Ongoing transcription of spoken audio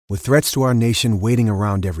With threats to our nation waiting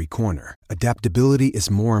around every corner, adaptability is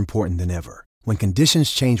more important than ever. When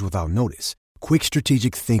conditions change without notice, quick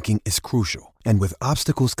strategic thinking is crucial. And with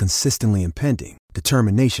obstacles consistently impending,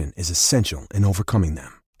 determination is essential in overcoming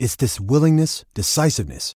them. It's this willingness,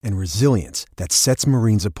 decisiveness, and resilience that sets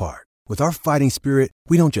Marines apart. With our fighting spirit,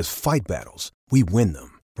 we don't just fight battles, we win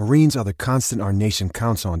them. Marines are the constant our nation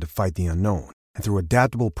counts on to fight the unknown. And through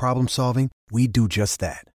adaptable problem solving, we do just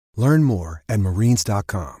that. Learn more at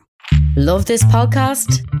marines.com. Love this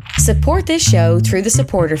podcast? Support this show through the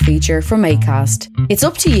supporter feature from Acast. It's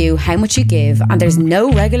up to you how much you give, and there's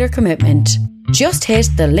no regular commitment. Just hit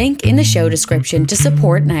the link in the show description to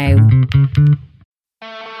support now.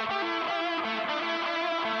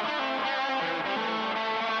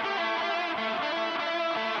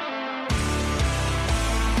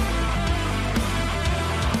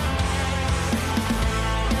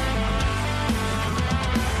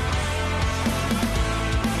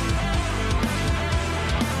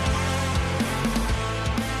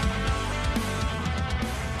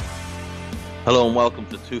 Hello and welcome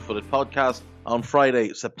to Two Footed Podcast on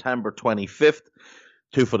Friday, September 25th.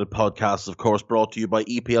 Two Footed Podcast is, of course, brought to you by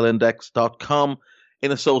EPLindex.com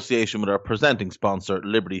in association with our presenting sponsor,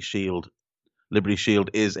 Liberty Shield. Liberty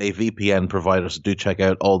Shield is a VPN provider, so do check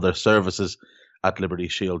out all their services at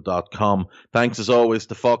libertyshield.com. Thanks, as always,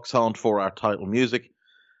 to Foxhunt for our title music.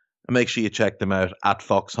 And make sure you check them out at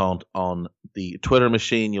Foxhunt on the Twitter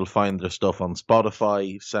machine. You'll find their stuff on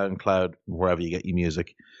Spotify, SoundCloud, wherever you get your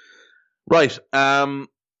music. Right, bit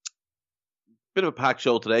of a packed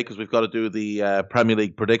show today because we've got to do the Premier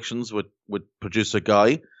League predictions with producer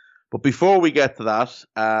Guy. But before we get to that,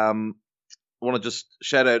 I want to just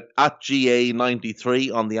shout out at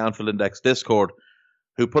GA93 on the Anfield Index Discord,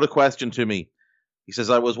 who put a question to me. He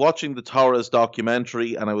says, I was watching the Torres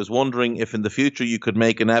documentary and I was wondering if in the future you could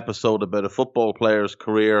make an episode about a football player's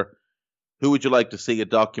career. Who would you like to see a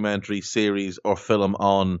documentary, series or film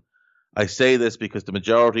on? I say this because the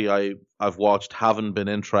majority I've watched haven't been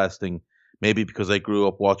interesting, maybe because I grew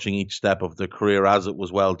up watching each step of their career as it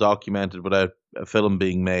was well documented without a film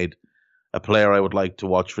being made. A player I would like to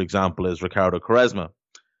watch, for example, is Ricardo Quaresma.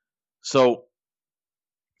 So,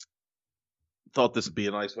 thought this would be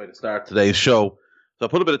a nice way to start today's show. So I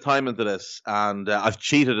put a bit of time into this, and I've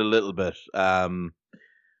cheated a little bit. I've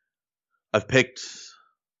picked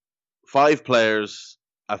 5 players.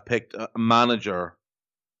 I've picked a manager,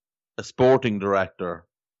 a sporting director,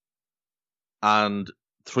 and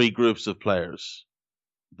 3 groups of players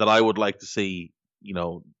that I would like to see,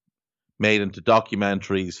 made into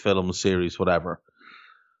documentaries, films, series, whatever.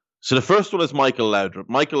 So the first one is Michael Laudrup.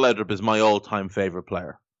 Michael Laudrup is my all-time favorite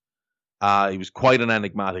player. He was quite an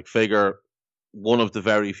enigmatic figure, one of the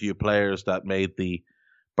very few players that made the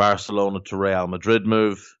Barcelona to Real Madrid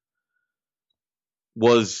move,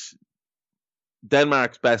 was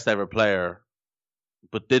Denmark's best ever player,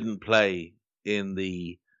 but didn't play in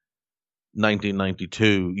the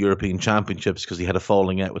 1992 European Championships because he had a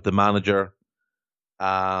falling out with the manager.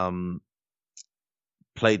 Played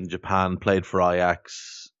in Japan, played for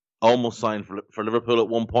Ajax, almost signed for Liverpool at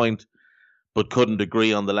one point, but couldn't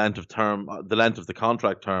agree on the length of the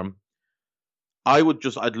contract term.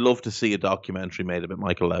 I'd love to see a documentary made about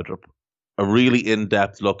Michael Laudrup. A really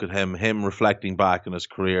in-depth look at him reflecting back on his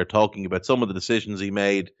career, talking about some of the decisions he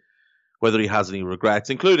made, whether he has any regrets,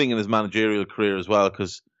 including in his managerial career as well,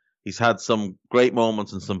 because he's had some great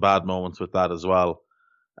moments and some bad moments with that as well.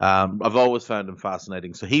 I've always found him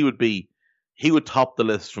fascinating. So he would top the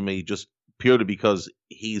list for me just purely because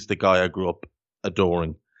he's the guy I grew up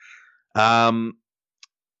adoring. Number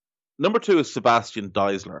 2 is Sebastian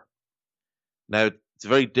Deisler. Now, it's a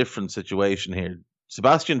very different situation here.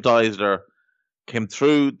 Sebastian Deisler came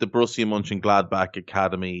through the Borussia Mönchengladbach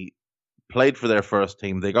Academy, played for their first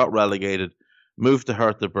team. They got relegated, moved to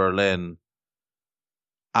Hertha Berlin,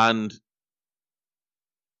 and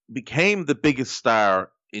became the biggest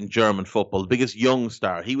star in German football, the biggest young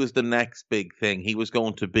star. He was the next big thing. He was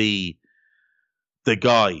going to be the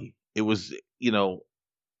guy. It was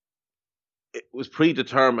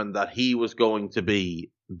predetermined that he was going to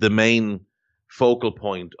be the main focal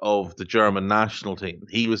point of the German national team.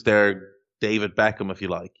 He was their David Beckham, if you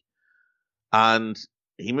like. And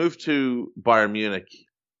he moved to Bayern Munich.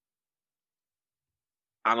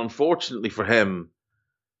 And unfortunately for him,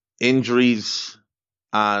 injuries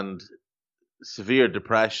and severe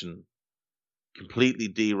depression completely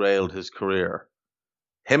derailed his career.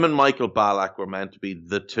 Him and Michael Ballack were meant to be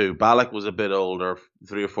the two. Ballack was a bit older,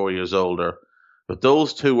 3 or 4 years older. But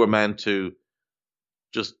those two were meant to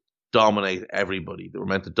just dominate everybody. They were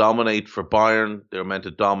meant to dominate for Bayern. They were meant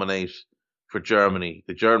to dominate for Germany.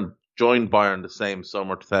 The joined Bayern the same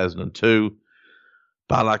summer, 2002.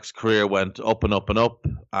 Ballack's career went up and up and up,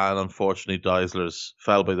 and unfortunately Deisler's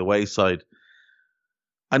fell by the wayside.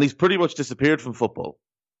 And he's pretty much disappeared from football.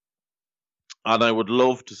 And I would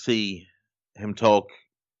love to see him talk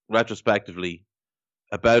retrospectively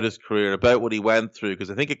about his career, about what he went through,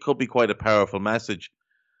 because I think it could be quite a powerful message.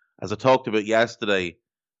 As I talked about yesterday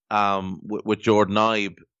with Jordan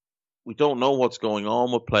Ibe, we don't know what's going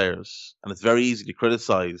on with players, and it's very easy to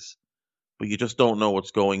criticize, but you just don't know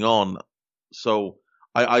what's going on. So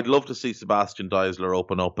I'd love to see Sebastian Deisler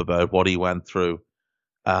open up about what he went through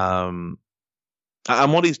and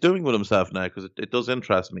what he's doing with himself now, because it does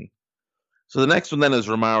interest me. So the next one then is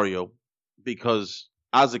Romario, because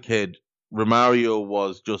as a kid, Romario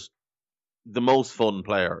was just the most fun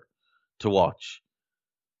player to watch.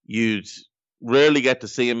 You'd rarely get to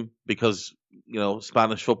see him because,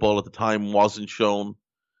 Spanish football at the time wasn't shown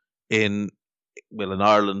in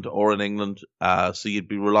Ireland or in England. So you'd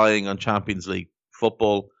be relying on Champions League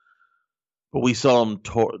football. But we saw him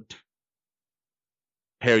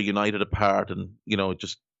tear United apart, and,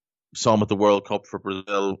 just saw him at the World Cup for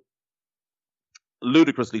Brazil.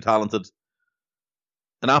 Ludicrously talented,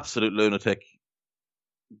 an absolute lunatic,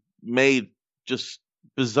 made just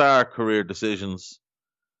bizarre career decisions,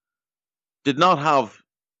 did not have,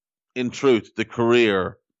 in truth, the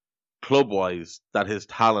career club-wise that his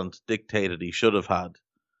talent dictated he should have had.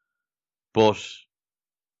 But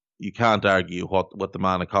you can't argue what the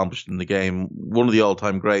man accomplished in the game. One of the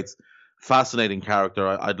all-time greats. Fascinating character.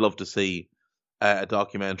 I'd love to see a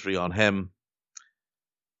documentary on him.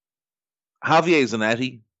 Javier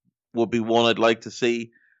Zanetti would be one I'd like to see,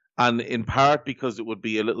 and in part because it would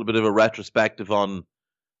be a little bit of a retrospective on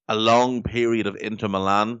a long period of Inter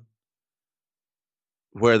Milan,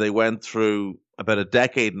 where they went through about a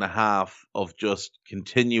decade and a half of just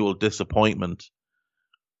continual disappointment,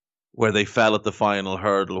 where they fell at the final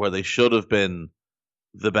hurdle, where they should have been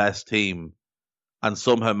the best team and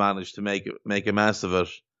somehow managed to make a mess of it.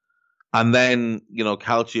 And then,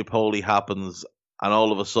 Calciopoli happens, and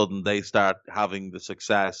all of a sudden they start having the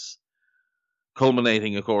success,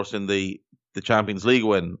 culminating, of course, in the Champions League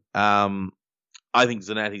win. I think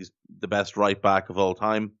Zanetti's the best right back of all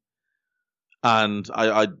time, and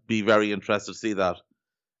I'd be very interested to see that.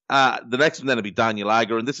 The next one then would be Daniel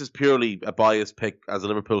Agger, and this is purely a biased pick as a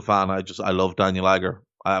Liverpool fan. I love Daniel Agger.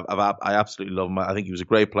 I absolutely love him. I think he was a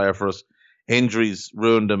great player for us. Injuries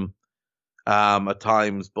ruined him at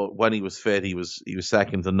times, but when he was fit, he was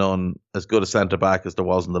second to none. As good a centre back as there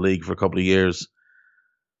was in the league for a couple of years,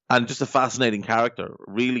 and just a fascinating character.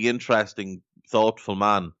 Really interesting, thoughtful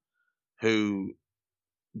man who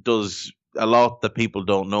does a lot that people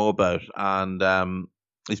don't know about, and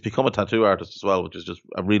he's become a tattoo artist as well, which is just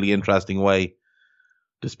a really interesting way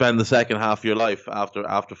to spend the second half of your life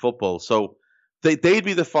after football. So they'd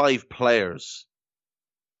be the 5 players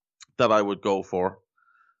that I would go for.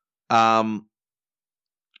 I'd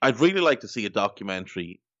really like to see a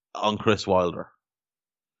documentary on Chris Wilder.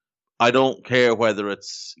 I don't care whether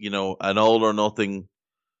it's, an all or nothing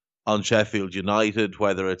on Sheffield United,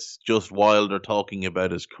 whether it's just Wilder talking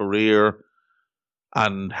about his career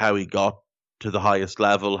and how he got to the highest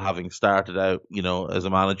level, having started out, as a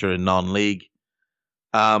manager in non-league.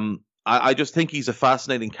 I just think he's a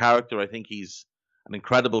fascinating character. I think he's an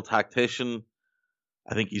incredible tactician.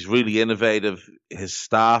 I think he's really innovative. His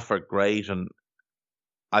staff are great, and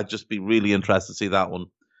I'd just be really interested to see that one.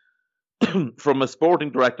 From a sporting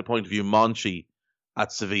director point of view, Monchi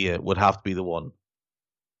at Sevilla would have to be the one.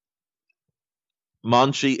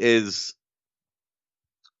 Monchi is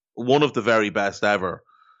one of the very best ever,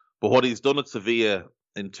 but what he's done at Sevilla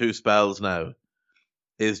in 2 spells now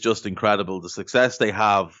is just incredible. The success they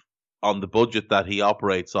have on the budget that he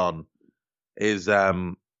operates on is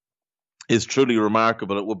truly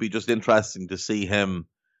remarkable. It would be just interesting to see him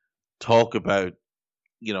talk about,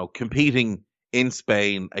 competing in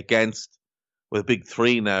Spain against, with Big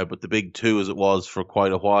 3 now, but the Big 2 as it was for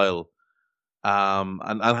quite a while,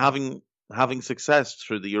 and having success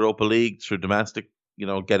through the Europa League, through domestic,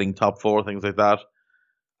 getting top 4, things like that.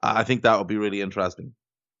 I think that would be really interesting.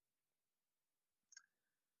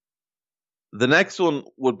 The next one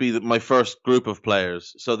would be my first group of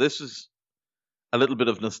players. So this is a little bit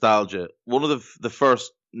of nostalgia. One of the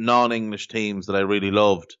first non-English teams that I really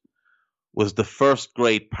loved was the first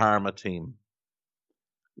great Parma team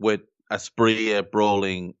with Asprilla,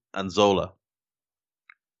 Brolin, and Zola.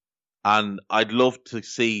 And I'd love to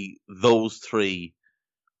see those 3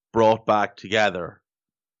 brought back together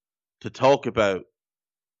to talk about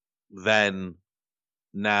then,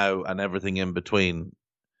 now, and everything in between.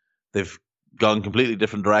 They've gone completely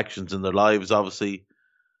different directions in their lives, obviously.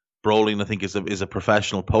 Brolin, I think, is a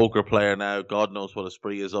professional poker player now. God knows what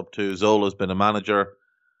Asprilla is up to. Zola's been a manager.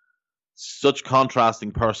 Such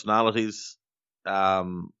contrasting personalities.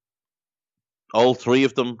 All three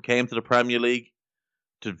of them came to the Premier League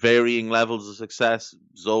to varying levels of success.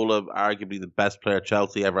 Zola, arguably the best player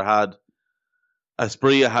Chelsea ever had.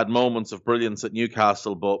 Asprilla had moments of brilliance at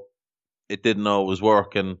Newcastle, but it didn't always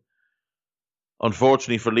work. And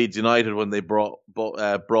unfortunately for Leeds United, when they brought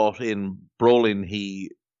in Brolin,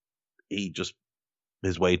 he just,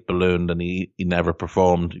 his weight ballooned and he never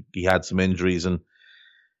performed. He had some injuries and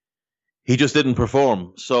he just didn't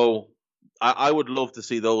perform. So I would love to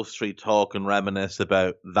see those three talk and reminisce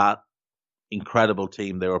about that incredible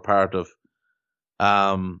team they were part of.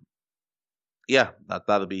 That'll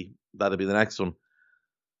be the next one.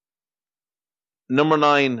 Number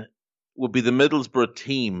 9 would be the Middlesbrough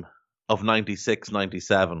team of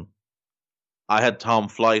 96-97. I had Tom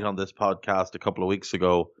Flight on this podcast a couple of weeks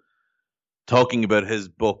ago talking about his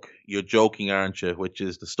book, You're Joking, Aren't You?, which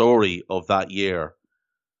is the story of that year.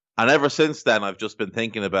 And ever since then, I've just been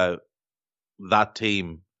thinking about that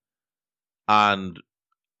team. And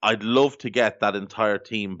I'd love to get that entire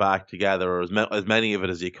team back together, or as many of it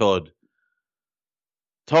as you could.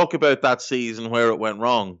 Talk about that season, where it went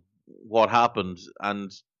wrong, what happened,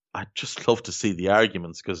 and I'd just love to see the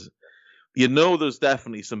arguments, because there's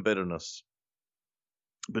definitely some bitterness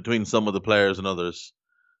between some of the players and others.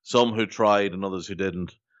 Some who tried and others who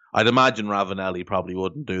didn't. I'd imagine Ravanelli probably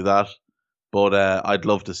wouldn't do that, but I'd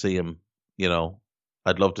love to see him,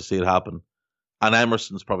 I'd love to see it happen. And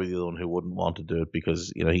Emerson's probably the one who wouldn't want to do it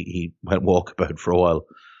because, he went walkabout for a while.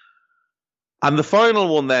 And the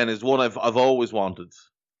final one then is one I've always wanted.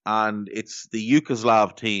 And it's the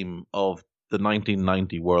Yugoslav team of the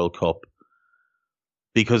 1990 World Cup.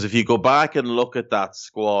 Because if you go back and look at that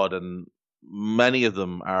squad, and many of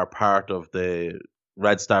them are part of the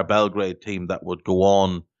Red Star Belgrade team that would go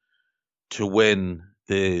on to win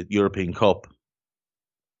the European Cup.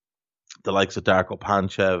 The likes of Darko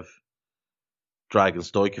Panchev, Dragan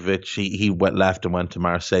Stojkovic, he went left and went to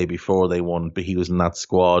Marseille before they won, but he was in that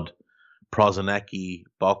squad. Prosinecki,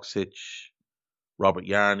 Boksic, Robert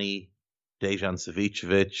Jarni, Dejan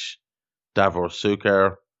Savicevic, Davor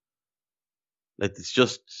Suker. It's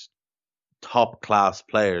just top class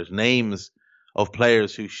players, names of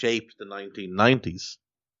players who shaped the 1990s.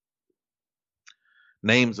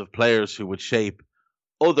 Names of players who would shape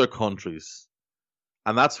other countries.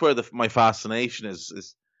 And that's where my fascination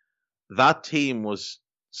is that team was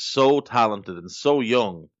so talented and so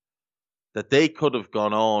young that they could have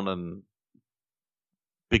gone on and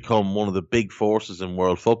become one of the big forces in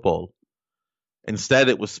world football. Instead,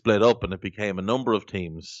 it was split up and it became a number of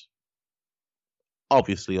teams,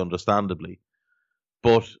 obviously, understandably.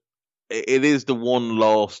 But it is the one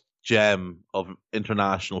lost gem of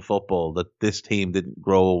international football that this team didn't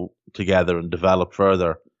grow together and develop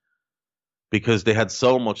further because they had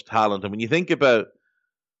so much talent. And when you think about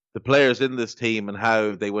the players in this team and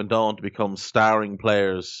how they went on to become starring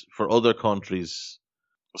players for other countries,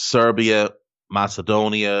 Serbia,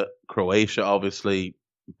 Macedonia, Croatia, obviously,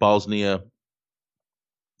 Bosnia,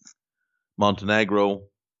 Montenegro.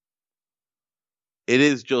 It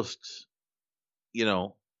is just,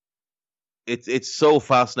 it's so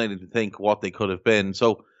fascinating to think what they could have been.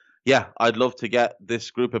 So, yeah, I'd love to get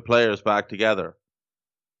this group of players back together.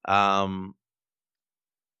 Talk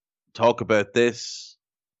about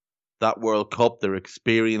that World Cup, their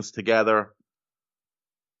experience together.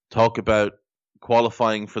 Talk about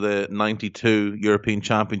qualifying for the 92 European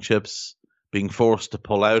Championships, being forced to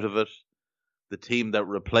pull out of it. The team that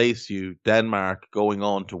replaced you, Denmark, going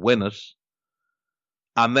on to win it.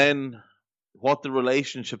 And then what the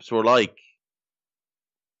relationships were like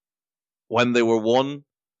when they were one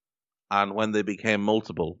and when they became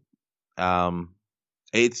multiple.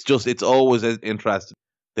 It's always interesting.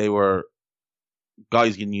 They were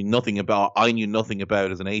guys you knew nothing about. I knew nothing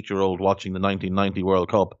about as an 8-year-old watching the 1990 World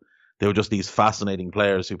Cup. They were just these fascinating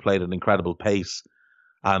players who played at an incredible pace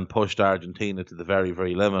and pushed Argentina to the very,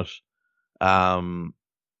 very limit. That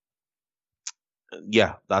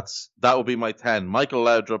would be my 10. Michael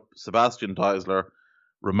Laudrup, Sebastian Teisler,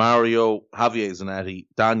 Romario, Javier Zanetti,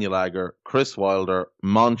 Daniel Agger, Chris Wilder,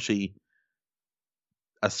 Monchi,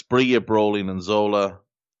 Asprilla, Brolin and Zola,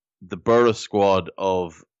 the Burris squad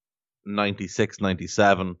of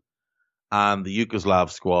 96-97, and the Yugoslav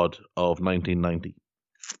squad of 1990.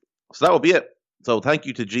 So that will be it. So thank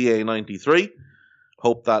you to GA93.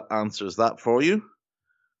 Hope that answers that for you.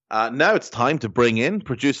 Now it's time to bring in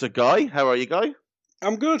producer Guy. How are you, Guy?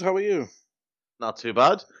 I'm good. How are you? Not too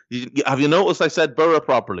bad. Have you noticed I said Borough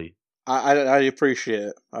properly? I appreciate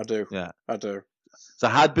it. I do. Yeah. I do. So I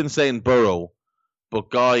had been saying Borough, but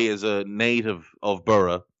Guy is a native of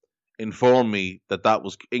Borough, informed me that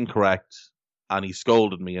was incorrect, and he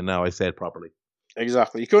scolded me, and now I say it properly.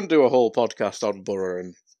 Exactly. You couldn't do a whole podcast on Borough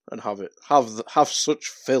and have such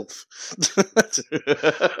filth.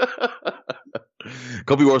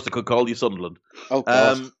 Could be worse. They could call you Sunderland. Oh,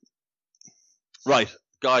 God. Right,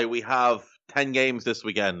 Guy, we have 10 games this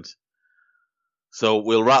weekend. So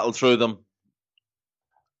we'll rattle through them.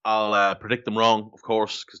 I'll predict them wrong, of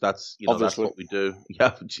course, because that's what we do.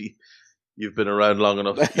 Yeah, gee, you've been around long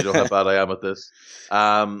enough. You know how bad I am at this.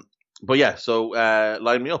 But yeah, so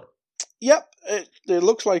line me up. Yep, it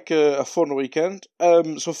looks like a fun weekend.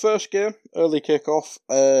 So first game, early kickoff.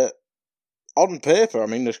 On paper, I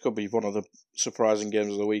mean, this could be one of the surprising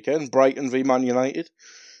games of the weekend. Brighton v Man United.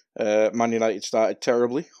 Man United started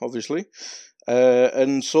terribly, obviously.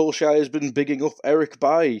 And Solskjaer has been bigging up Eric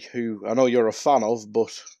Bailly, who I know you're a fan of,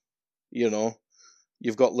 but,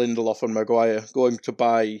 you've got Lindelof and Maguire. Going to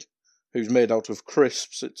Bailly, who's made out of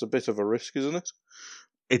crisps, it's a bit of a risk, isn't it?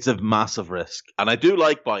 It's a massive risk. And I do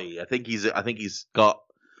like Bailly. I think he's got...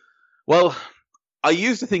 Well, I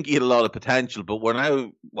used to think he had a lot of potential, but we're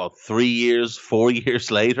now, 4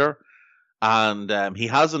 years later, and he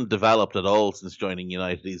hasn't developed at all since joining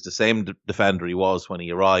United. He's the same defender he was when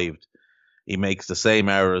he arrived. He makes the same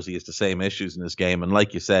errors. He has the same issues in his game. And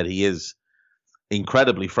like you said, he is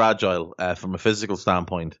incredibly fragile from a physical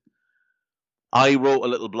standpoint. I wrote a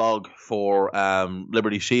little blog for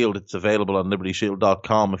Liberty Shield. It's available on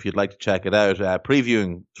libertyshield.com if you'd like to check it out,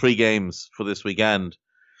 previewing 3 games for this weekend.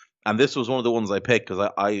 And this was one of the ones I picked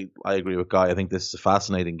because I agree with Guy. I think this is a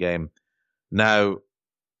fascinating game. Now,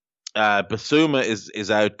 Basuma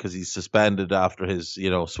is out because he's suspended after his,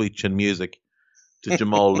 sweet chin music to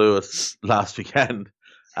Jamal Lewis last weekend.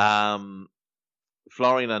 Florian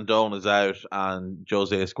Andone is out and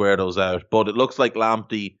Jose Izquierdo's out. But it looks like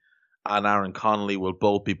Lamptey and Aaron Connolly will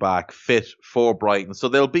both be back fit for Brighton. So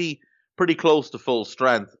they'll be pretty close to full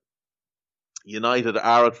strength. United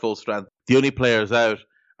are at full strength. The only players out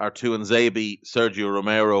are Tuanzebe, Sergio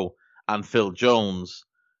Romero, and Phil Jones,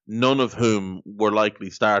 none of whom were likely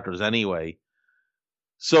starters anyway.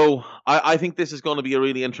 So I think this is going to be a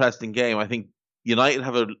really interesting game. I think United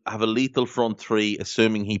have a lethal front three,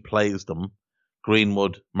 assuming he plays them: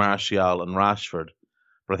 Greenwood, Martial, and Rashford.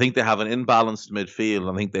 But I think they have an imbalanced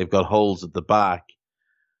midfield. I think they've got holes at the back.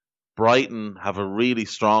 Brighton have a really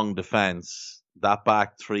strong defence. That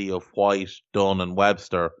back three of White, Dunn, and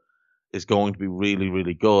Webster is going to be really,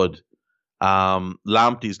 really good.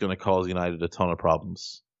 Lamptey is going to cause United a ton of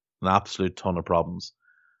problems, an absolute ton of problems.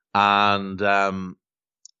 And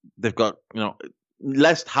they've got,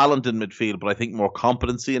 less talent in midfield, but I think more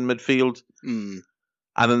competency in midfield. And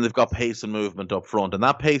then they've got pace and movement up front. And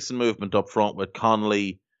that pace and movement up front with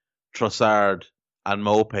Connolly, Trossard, and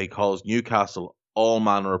Maupay cause Newcastle all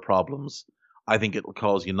manner of problems. I think it will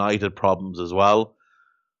cause United problems as well.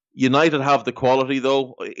 United have the quality,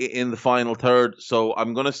 though, in the final third, so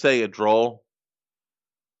I'm going to say a draw.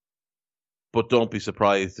 But don't be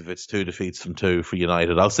surprised if it's 2 defeats from 2 for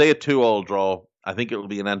United. I'll say a 2-2 draw. I think it'll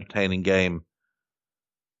be an entertaining game.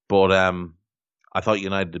 But I thought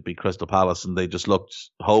United would beat Crystal Palace, and they just looked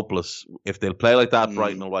hopeless. If they'll play like that,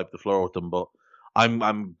 Brighton will wipe the floor with them. But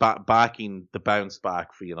I'm backing the bounce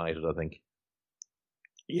back for United, I think.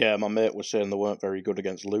 Yeah, my mate was saying they weren't very good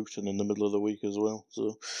against Luton in the middle of the week as well.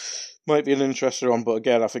 So might be an interesting one. But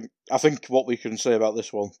again, I think what we can say about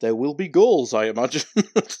this one, there will be goals, I imagine.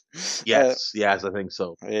 Yes, I think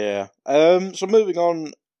so. Yeah. So moving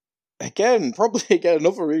on, probably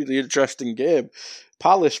another really interesting game.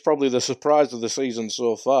 Palace, probably the surprise of the season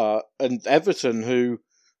so far, and Everton, who,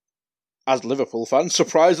 as Liverpool fans,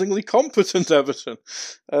 surprisingly competent Everton.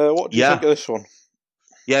 What do you think of this one?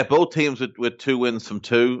 Yeah, both teams with 2 wins from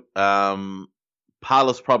 2.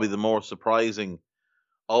 Palace probably the more surprising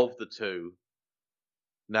of the 2.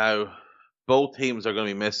 Now, both teams are going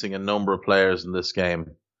to be missing a number of players in this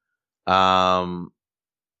game. For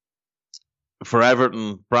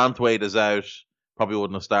Everton, Branthwaite is out. Probably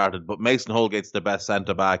wouldn't have started, but Mason Holgate's the best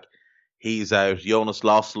centre-back. He's out. Jonas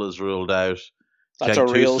Lossell is ruled out. That's a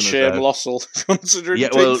real shame, Lossell, considering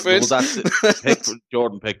Pickford. That's it.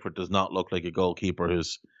 Jordan Pickford does not look like a goalkeeper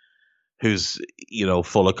who's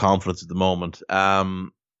full of confidence at the moment.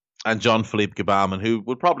 And Jean-Philippe Gbamin, who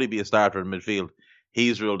would probably be a starter in midfield,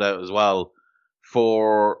 he's ruled out as well.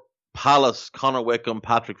 For Palace, Connor Wickham,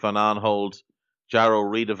 Patrick Van Aanholt, Jaro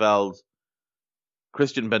Riedeveld,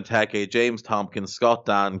 Christian Benteke, James Tompkins, Scott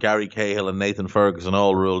Dann, Gary Cahill, and Nathan Ferguson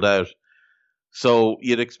all ruled out. So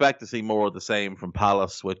you'd expect to see more of the same from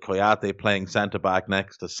Palace, with Koyate playing centre-back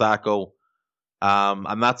next to Sakho.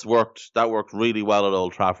 And that worked really well at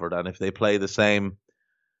Old Trafford. And if they play the same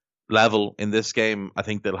level in this game, I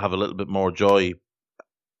think they'll have a little bit more joy.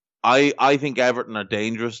 I think Everton are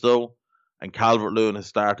dangerous though, and Calvert-Lewin has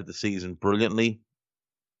started the season brilliantly.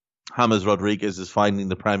 James Rodriguez is finding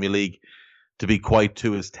the Premier League to be quite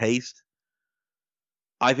to his taste.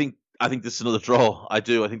 I think this is another draw. I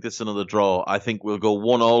do. I think this is another draw. I think we'll go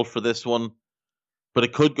 1-1 for this one, but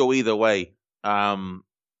it could go either way.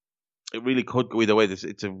 It really could go either way.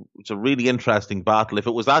 It's a really interesting battle. If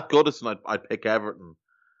it was at Goodison, I'd pick Everton,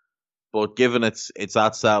 but given it's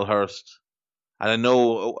at Selhurst, and I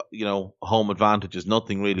know home advantage is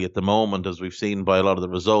nothing really at the moment, as we've seen by a lot of the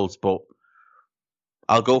results, but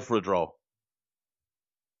I'll go for a draw.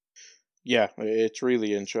 Yeah, it's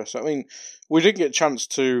really interesting. I mean, we didn't get a chance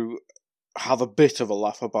to have a bit of a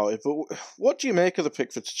laugh about it, but what do you make of the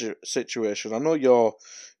Pickford situation? I know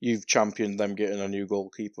you've championed them getting a new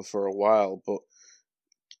goalkeeper for a while, but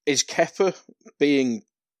is Kepa being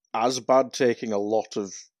as bad taking a lot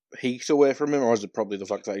of heat away from him, or is it probably the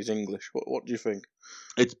fact that he's English? What do you think?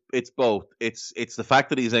 It's both. It's the fact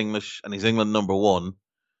that he's English and he's England number one,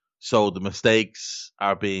 so the mistakes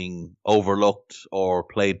are being overlooked or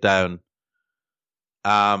played down.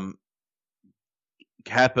 Kepa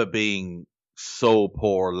being so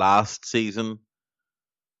poor last season,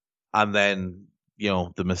 and then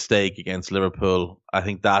the mistake against Liverpool, I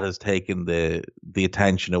think that has taken the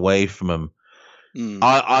attention away from him.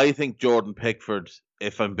 I think Jordan Pickford,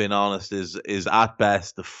 if I'm being honest, is at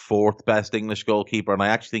best the fourth best English goalkeeper, and I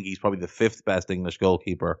actually think he's probably the fifth best English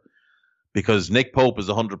goalkeeper, because Nick Pope is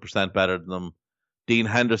 100% better than him. Dean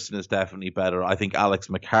Henderson is definitely better. I think Alex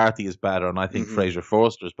McCarthy is better, and I think Fraser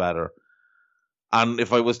Forster is better. And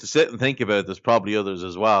if I was to sit and think about it, there's probably others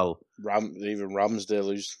as well. Even Ramsdale,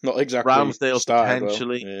 who's not exactly Ramsdale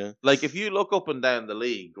potentially. Well. Yeah. Like if you look up and down the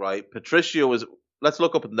league, right? Patricio is. Let's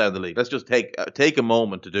look up and down the league. Let's just take a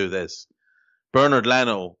moment to do this. Bernard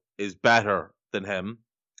Leno is better than him.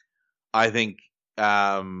 I think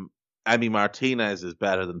Emi Martinez is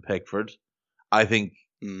better than Pickford. I think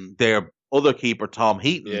their other keeper, Tom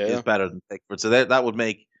Heaton, is better than Pickford. So that would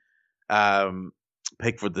make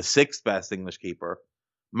Pickford the sixth best English keeper.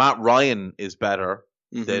 Matt Ryan is better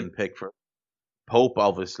than Pickford. Pope,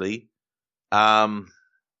 obviously.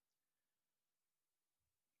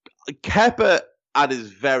 Kepa at his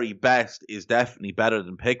very best is definitely better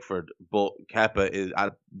than Pickford, but Kepa is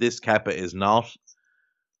not.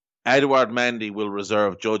 Edouard Mendy will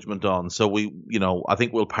reserve judgment on, so I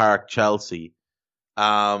think we'll park Chelsea.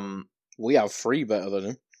 We have three better than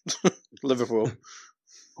him. Liverpool.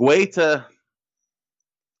 Guaita,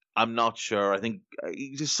 I'm not sure. I think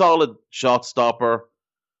he's a solid shot stopper.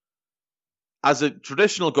 As a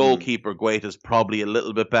traditional goalkeeper, Guaita's probably a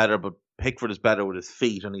little bit better, but Pickford is better with his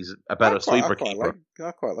feet, and he's a better sweeper keeper.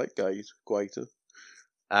 I quite like Guaita.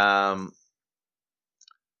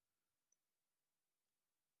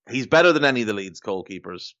 He's better than any of the Leeds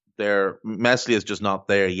goalkeepers. Meslier is just not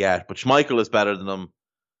there yet, but Schmeichel is better than him.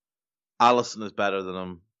 Alisson is better than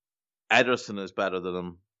him. Ederson is better than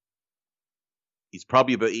him. He's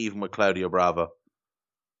probably about even with Claudio Brava.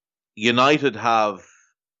 United have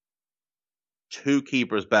two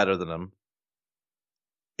keepers better than him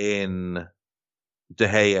in De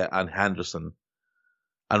Gea and Henderson,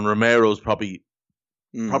 and Romero's probably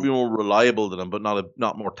more reliable than him, but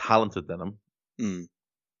not more talented than him.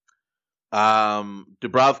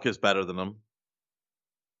 Dubravka is better than him.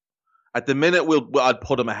 At the minute, I'd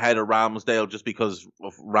put him ahead of Ramsdale just because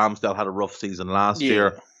Ramsdale had a rough season last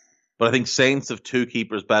year. But I think Saints have two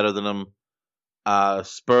keepers better than him.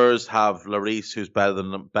 Spurs have Lloris, who's better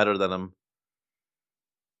than him.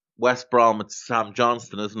 West Brom, it's Sam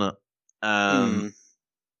Johnston, isn't it? I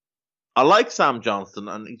like Sam Johnston,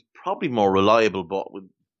 and he's probably more reliable, but would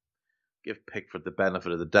give Pickford the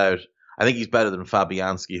benefit of the doubt. I think he's better than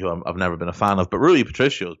Fabianski, who I've never been a fan of, but Rui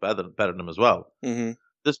Patricio is better than him as well.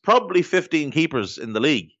 There's probably 15 keepers in the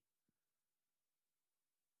league.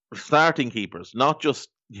 Starting keepers, not just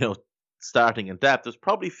starting in depth. There's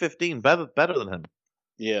probably 15 better than him.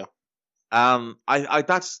 Yeah.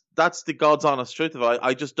 That's the God's honest truth of it.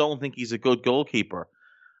 I just don't think he's a good goalkeeper.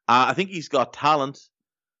 I think he's got talent,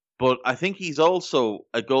 but I think he's also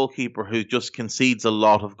a goalkeeper who just concedes a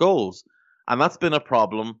lot of goals, and that's been a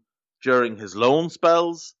problem during his loan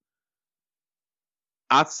spells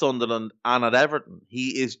at Sunderland and at Everton.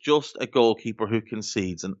 He is just a goalkeeper who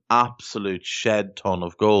concedes an absolute shed ton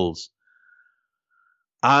of goals,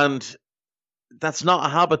 and that's not a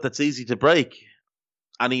habit that's easy to break.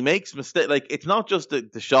 And he makes mistakes. Like, it's not just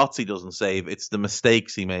the shots he doesn't save; it's the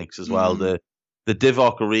mistakes he makes as well. The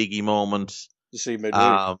Divock Origi moment. You see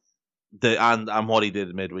midweek. and what he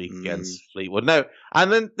did midweek against Fleetwood. Now,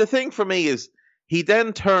 and then the thing for me is he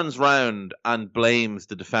then turns round and blames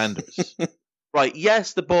the defenders. Right,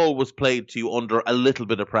 yes, the ball was played to you under a little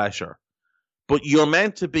bit of pressure, but you're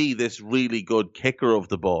meant to be this really good kicker of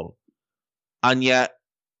the ball. And yet,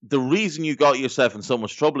 the reason you got yourself in so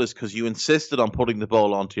much trouble is because you insisted on putting the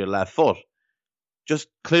ball onto your left foot. Just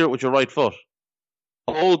clear it with your right foot.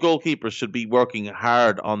 All goalkeepers should be working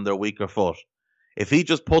hard on their weaker foot. If he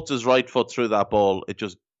just puts his right foot through that ball, it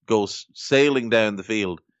just goes sailing down the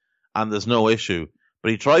field and there's no issue.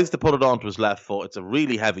 But he tries to put it onto his left foot. It's a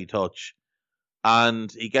really heavy touch.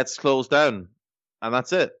 And he gets closed down. And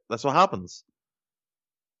that's it. That's what happens.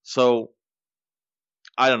 So,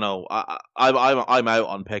 I don't know. I'm out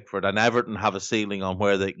on Pickford. And Everton have a ceiling on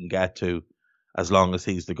where they can get to as long as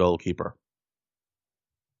he's the goalkeeper.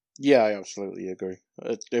 Yeah, I absolutely agree.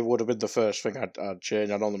 It would have been the first thing I'd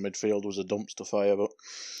change. I know the midfield was a dumpster fire, but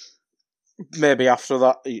maybe after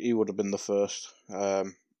that he would have been the first.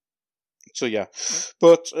 So yeah,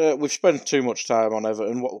 but we've spent too much time on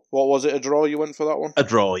Everton. What was it? A draw? You went for that one? A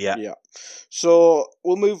draw, yeah. Yeah. So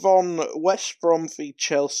we'll move on. West Brom v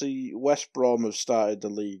Chelsea. West Brom have started the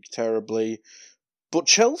league terribly, but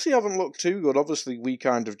Chelsea haven't looked too good. Obviously, we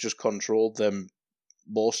kind of just controlled them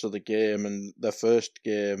most of the game, and their first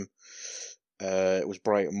game, it was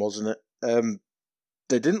Brighton, wasn't it?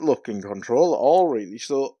 They didn't look in control at all, really.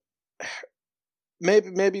 So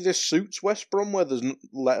maybe this suits West Brom, where there's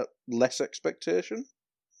less expectation.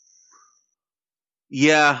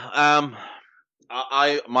 Yeah,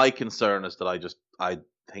 my concern is that I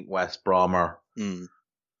think West Brom are in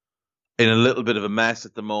a little bit of a mess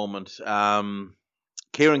at the moment.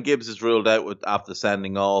 Kieran Gibbs is ruled out after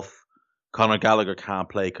sending off. Conor Gallagher can't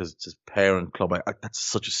play because it's his parent club. That's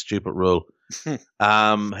such a stupid rule.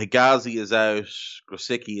 Higazi is out,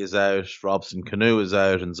 Grosicki is out, Robson Kanu is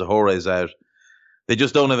out, and Zahore is out. They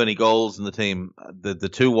just don't have any goals in the team. The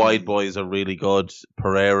two wide boys are really good,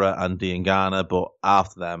 Pereira and Diangana, but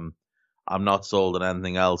after them, I'm not sold on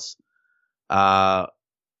anything else. It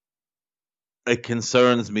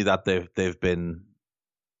concerns me that they've been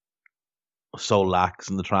so lax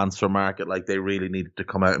in the transfer market. Like, they really needed to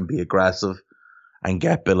come out and be aggressive and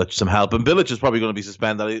get Bilic some help. And Bilic is probably going to be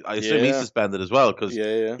suspended. I assume he's suspended as well because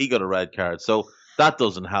he got a red card. So that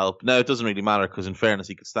doesn't help. Now, it doesn't really matter because, in fairness,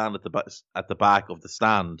 he could stand at the back of the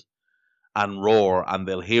stand and roar and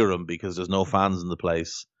they'll hear him because there's no fans in the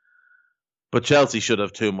place. But Chelsea should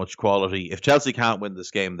have too much quality. If Chelsea can't win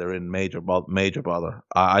this game, they're in major bother.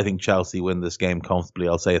 I think Chelsea win this game comfortably.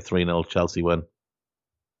 I'll say a 3-0 Chelsea win.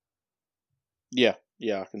 Yeah,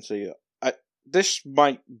 I can see it. This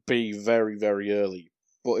might be very, very early,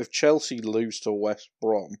 but if Chelsea lose to West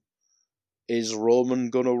Brom, is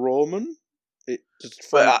Roman gonna Roman?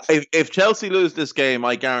 If Chelsea lose this game,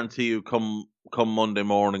 I guarantee you, come Monday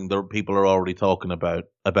morning, people are already talking about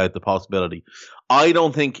the possibility. I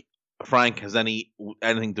don't think Frank has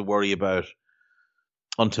anything to worry about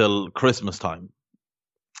until Christmas time,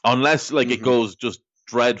 unless it goes just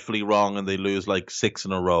dreadfully wrong and they lose 6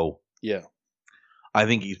 in a row. Yeah. I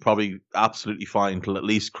think he's probably absolutely fine till at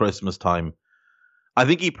least Christmas time. I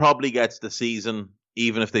think he probably gets the season,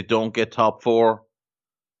 even if they don't get top 4.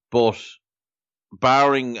 But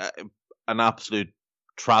barring an absolute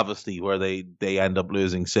travesty where they end up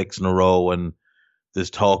losing 6 in a row and there's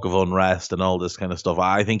talk of unrest and all this kind of stuff,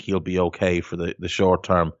 I think he'll be okay for the short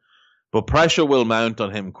term. But pressure will mount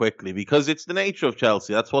on him quickly because it's the nature of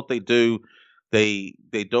Chelsea. That's what they do. They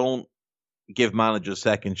don't give managers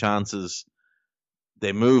second chances.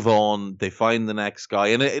 They move on. They find the next guy.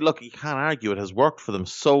 And look, you can't argue. It has worked for them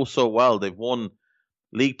so well. They've won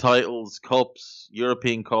league titles, cups,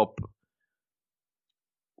 European Cup.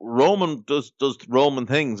 Roman does Roman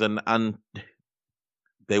things, and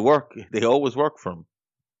they work. They always work for him.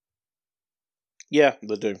 Yeah,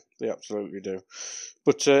 they do. They absolutely do.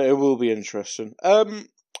 But it will be interesting.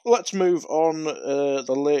 Let's move on.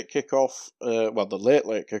 The late kickoff. The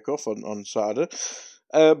late kickoff on Saturday.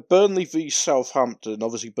 Burnley v Southampton.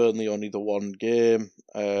 Obviously, Burnley only the one game,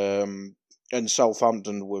 and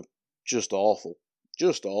Southampton were just awful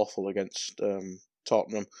against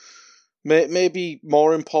Tottenham. Maybe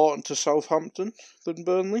more important to Southampton than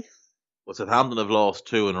Burnley. Well, Southampton have lost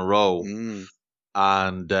 2 in a row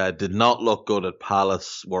and did not look good at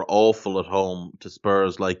Palace. Were awful at home to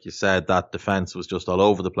Spurs, like you said. That defence was just all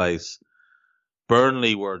over the place.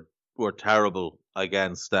 Burnley were terrible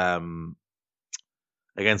against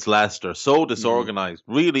Leicester, so disorganised,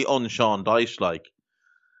 really un-Sean Dyche-like.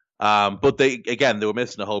 But they were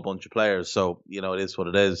missing a whole bunch of players, so it is what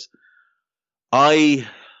it is. I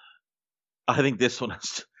think this one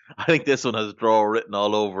is. I think this one has draw written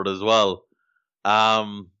all over it as well.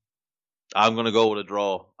 I'm going to go with a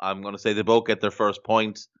draw. I'm going to say they both get their first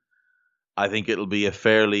point. I think it'll be a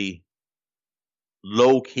fairly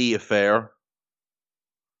low-key affair.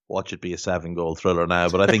 Watch it be a 7-goal thriller now,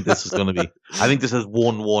 but I think this is going to be... I think this has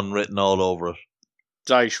 1-1 written all over it.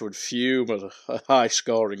 Dyche would fume at a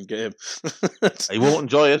high-scoring game. He won't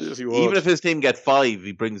enjoy it. He won't. Even if his team get 5,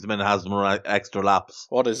 he brings them in and has them run extra laps.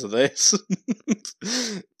 What is this?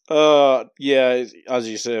 Yeah, as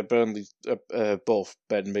you say, Burnley, both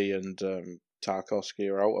Ben Mee and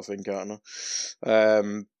Tarkowski are out, I think, aren't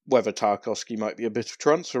they? Whether Tarkowski might be a bit of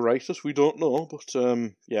transferitis, we don't know, but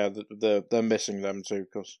yeah, they're missing them too,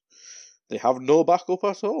 because they have no backup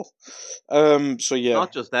at all. So yeah,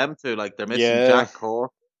 not just them two. Like they're missing Jack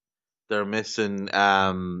Cork, they're missing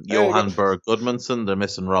Johan Berg Gudmundsson, they're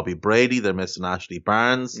missing Robbie Brady, they're missing Ashley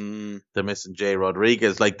Barnes, they're missing Jay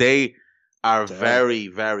Rodriguez. Like they are very,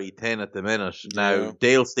 very thin at the minute. Now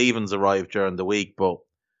Dale Stevens arrived during the week, but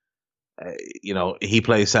he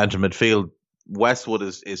plays centre midfield. Westwood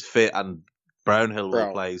is fit, and Brownhill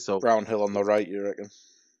will play. So Brownhill on the right, you reckon?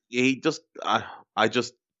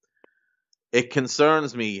 It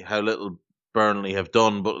concerns me how little Burnley have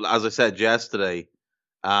done. But as I said yesterday,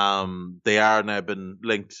 they are now been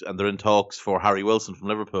linked and they're in talks for Harry Wilson from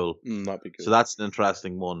Liverpool. That'd be good. So that's an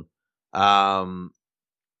interesting one.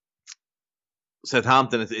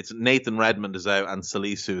 Southampton, it's Nathan Redmond is out and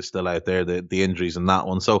Salisu is still out there, the injuries in that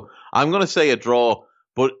one. So I'm going to say a draw,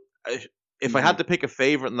 but if I had to pick a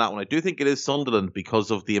favourite in that one, I do think it is Sunderland because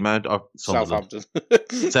of the amount of... Southampton.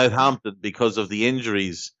 Southampton because of the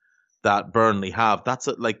injuries that Burnley have. That's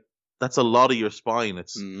a lot of your spine.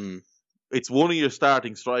 It's one of your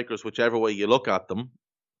starting strikers, whichever way you look at them.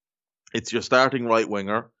 It's your starting right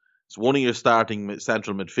winger. It's one of your starting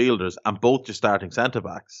central midfielders and both your starting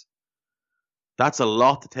centre-backs. That's a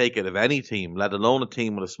lot to take out of any team, let alone a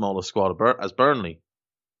team with a smaller squad as Burnley.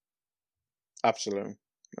 Absolutely.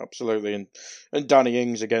 And Danny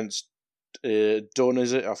Ings against Dunn,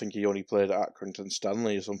 is it? I think he only played at Accrington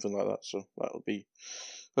Stanley or something like that, so that'll be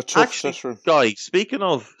a tough test for him. Guy, speaking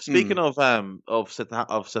of Southampton,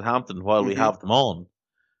 while we have them on,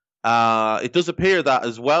 it does appear that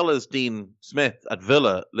as well as Dean Smith at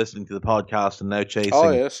Villa listening to the podcast and now chasing...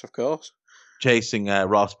 Oh, yes, of course. Chasing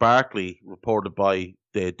Ross Barkley, reported by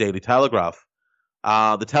the Daily Telegraph.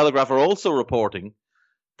 The Telegraph are also reporting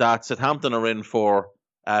that Southampton are in for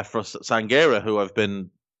Sangaré, who I've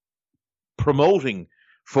been promoting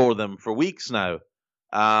for them for weeks now.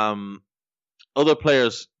 Other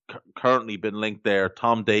players currently been linked there.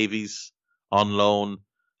 Tom Davies on loan,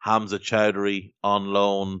 Hamza Chowdhury on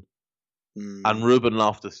loan, and Ruben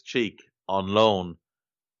Loftus-Cheek on loan.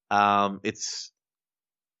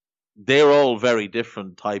 They're all very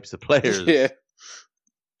different types of players. Yeah.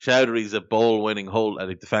 Chowdhury's a ball-winning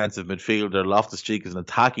defensive midfielder. Loftus-Cheek is an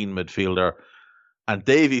attacking midfielder. And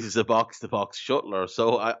Davies is a box-to-box shuttler.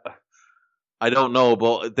 So I don't know,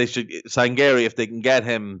 but they should... Sangaré, if they can get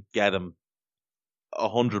him.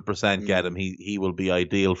 100% get him. He will be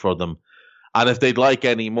ideal for them. And if they'd like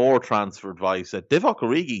any more transfer advice, Divock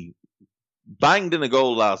Origi banged in a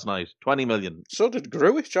goal last night. 20 million. So did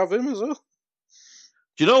Grujic have him as well.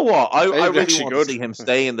 Do you know what? I really want to see him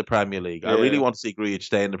stay in the Premier League. Yeah. I really want to see Grujic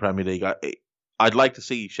stay in the Premier League. I'd like to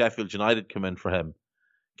see Sheffield United come in for him,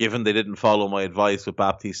 given they didn't follow my advice with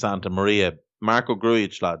Baptiste Santa Maria. Marco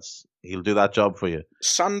Grujic, lads. He'll do that job for you.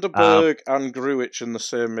 Sanderberg and Grujic in the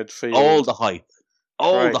same midfield. All the height.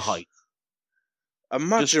 The height.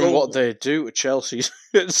 Imagine what they do to Chelsea's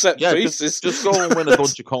set pieces. Just go and win a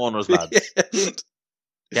bunch of corners, lads.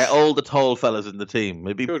 Get all the tall fellas in the team.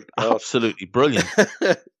 It'd be absolutely brilliant.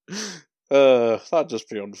 That'd just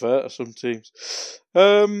be unfair to some teams.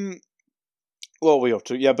 What are we up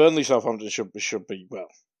to? Yeah, Burnley Southampton should be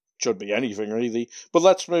anything really. But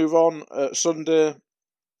let's move on. Sunday,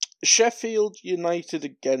 Sheffield United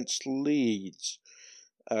against Leeds.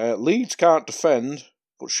 Leeds can't defend,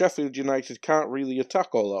 but Sheffield United can't really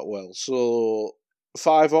attack all that well. So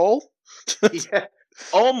 5-5? Yeah.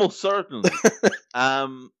 Almost certainly.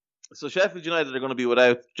 So Sheffield United are going to be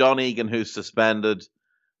without John Egan, who's suspended,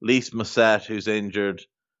 Lys Mousset, who's injured,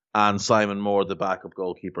 and Simon Moore, the backup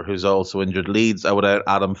goalkeeper, who's also injured. Leeds are without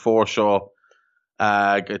Adam Forshaw,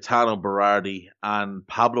 Gaetano Berardi, and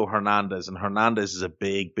Pablo Hernandez. And Hernandez is a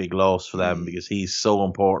big, big loss for them because he's so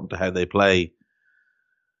important to how they play.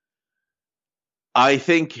 I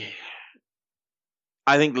think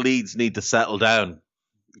Leeds need to settle down.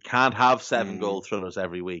 You can't have 7-goal thrillers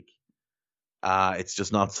every week. It's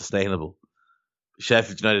just not sustainable.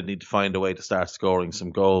 Sheffield United need to find a way to start scoring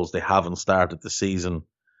some goals. They haven't started the season.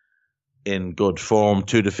 in good form.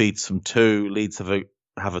 2 defeats from 2. Leeds have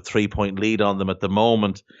a 3-point lead on them at the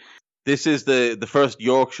moment. This is the first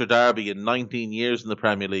Yorkshire derby in 19 years in the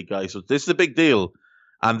Premier League, guys. So this is a big deal.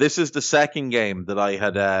 And this is the second game that I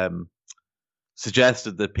had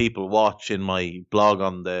suggested that people watch in my blog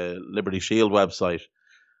on the Liberty Shield website.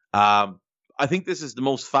 I think this is the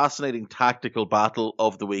most fascinating tactical battle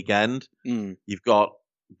of the weekend. You've got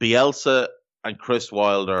Bielsa and Chris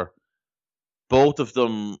Wilder, both of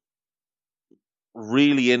them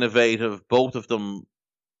really innovative, both of them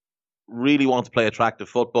really want to play attractive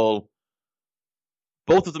football.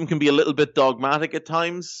 Both of them can be a little bit dogmatic at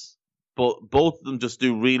times, but both of them just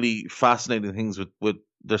do really fascinating things with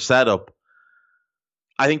their setup.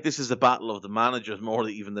 I think this is a battle of the managers more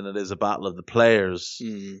even than it is a battle of the players.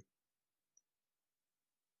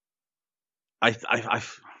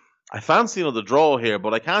 I fancy another draw here,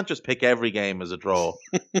 but I can't just pick every game as a draw.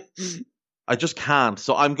 I just can't.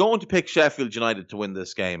 So I'm going to pick Sheffield United to win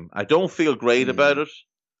this game. I don't feel great about it,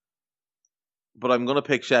 but I'm going to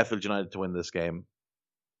pick Sheffield United to win this game.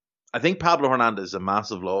 I think Pablo Hernandez is a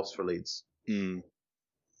massive loss for Leeds. Do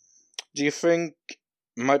you think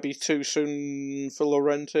it might be too soon for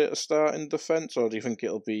Llorente to start in defence, or do you think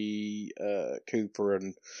it'll be Cooper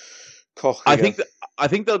and Koch again? I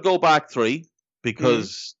think they'll go back 3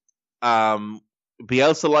 because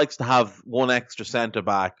Bielsa likes to have one extra centre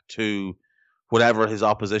back to whatever his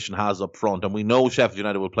opposition has up front, and we know Sheffield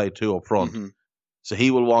United will play 2 up front, so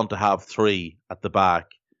he will want to have 3 at the back.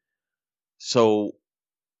 So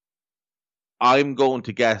I'm going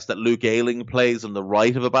to guess that Luke Ayling plays on the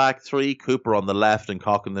right of a back 3, Cooper on the left and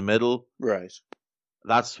Koch in the middle. Right.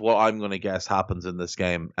 That's what I'm going to guess happens in this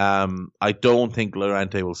game. I don't think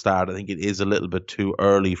Llorente will start. I think it is a little bit too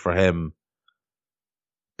early for him.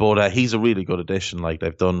 But he's a really good addition. Like,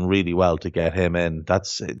 they've done really well to get him in.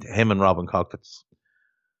 That's him and Robin Koch.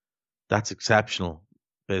 That's exceptional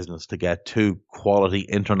business to get 2 quality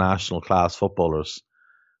international class footballers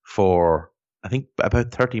for, I think,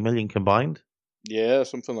 about 30 million combined. Yeah,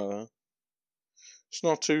 something like that. It's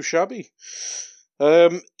not too shabby.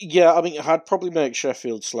 Yeah, I mean, I'd probably make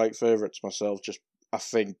Sheffield slight favourites myself. Just, I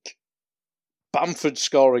think Bamford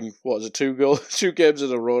scoring, 2 games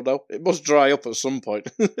in a row now. It must dry up at some point.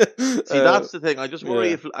 See, that's the thing. I just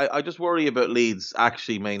worry I just worry about Leeds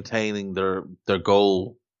actually maintaining their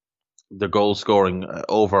goal scoring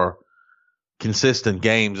over consistent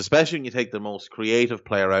games, especially when you take the most creative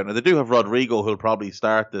player out. Now they do have Rodrigo, who'll probably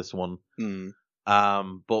start this one.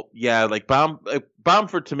 But yeah, like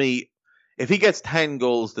Bamford, to me, if he gets 10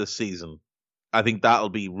 goals this season, I think that'll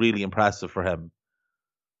be really impressive for him.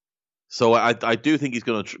 So I do think he's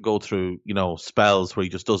going to go through, spells where he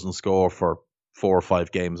just doesn't score for 4 or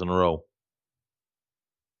 5 games in a row.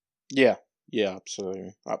 Yeah,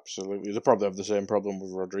 absolutely. They probably have the same problem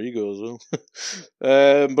with Rodrigo as well.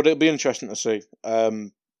 But it'll be interesting to see.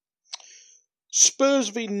 Spurs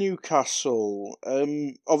v Newcastle.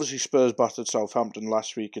 Obviously Spurs battered Southampton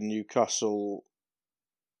last week and Newcastle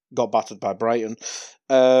got battered by Brighton.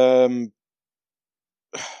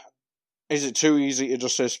 Is it too easy to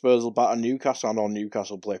just say Spurs will batter Newcastle? I know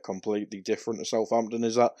Newcastle play completely different to Southampton.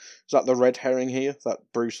 Is that the red herring here? That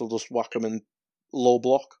Bruce will just whack them in low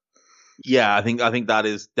block? Yeah, I think that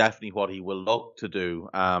is definitely what he will look to do.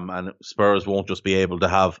 And Spurs won't just be able to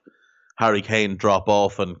have Harry Kane drop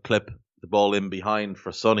off and clip the ball in behind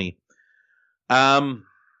for Sonny. Spurs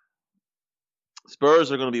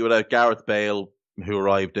are going to be without Gareth Bale, who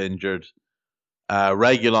arrived injured.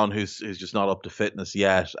 Reguilon, who's just not up to fitness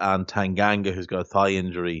yet, and Tanganga, who's got a thigh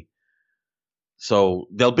injury. So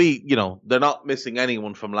they'll be, they're not missing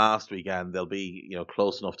anyone from last weekend. They'll be,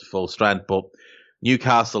 close enough to full strength. But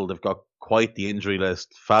Newcastle, they've got quite the injury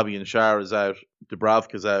list. Fabian Schär is out.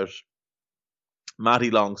 Dubravka's out.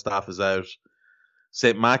 Matty Longstaff is out.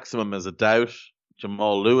 St. Maximum is a doubt.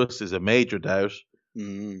 Jamal Lewis is a major doubt.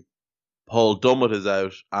 Paul Dummett is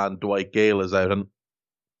out. And Dwight Gale is out. And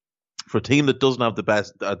for a team that doesn't have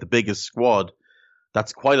the biggest squad,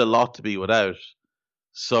 that's quite a lot to be without.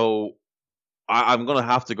 So I'm going to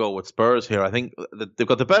have to go with Spurs here. I think they've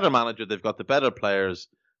got the better manager, they've got the better players,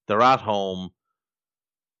 they're at home.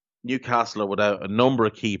 Newcastle are without a number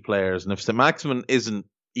of key players, and if St. Maximin isn't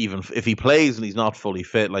even, if he plays and he's not fully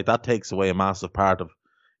fit, like that takes away a massive part of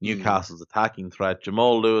Newcastle's attacking threat.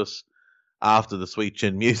 Jamal Lewis, after the Sweet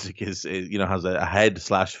Chin Music, has a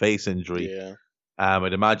head/face injury. Yeah.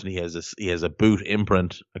 I'd imagine he has a boot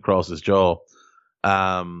imprint across his jaw.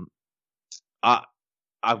 I'm going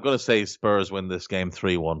to say Spurs win this game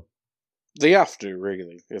 3-1. They have to,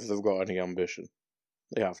 really, if they've got any ambition.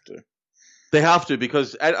 They have to. They have to,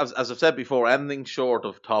 because, as I've said before, anything short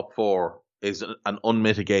of top 4 is an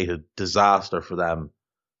unmitigated disaster for them.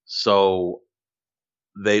 So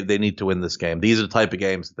they need to win this game. These are the type of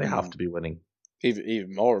games that they have to be winning.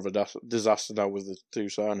 Even more of a disaster now with the two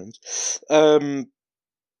signings.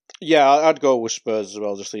 Yeah, I'd go with Spurs as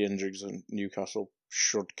well. Just the injuries, and Newcastle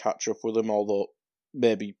should catch up with them. Although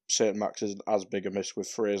maybe St. Max isn't as big a miss with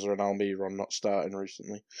Fraser and Almiron not starting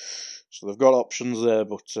recently. So they've got options there,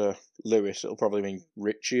 but Lewis, it'll probably mean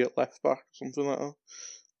Richie at left back, something like that.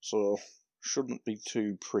 So shouldn't be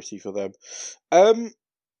too pretty for them.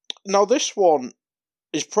 Now this one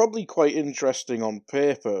is probably quite interesting on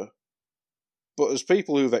paper, but as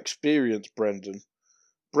people who've experienced Brendan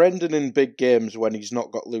in big games when he's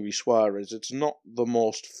not got Luis Suarez, it's not the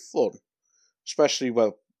most fun. Especially,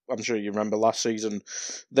 well, I'm sure you remember last season,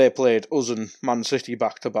 they played us and Man City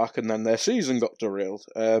back-to-back, and then their season got derailed.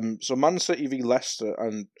 So Man City v Leicester,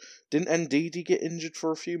 and didn't Ndidi get injured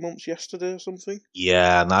for a few months yesterday or something?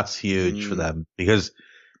 Yeah, and that's huge for them, because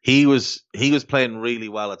he was playing really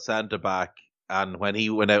well at centre-back, and when he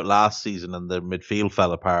went out last season and the midfield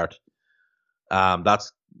fell apart,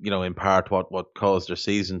 that's, in part what caused their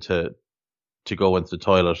season to go into the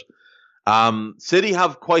toilet. City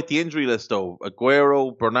have quite the injury list though.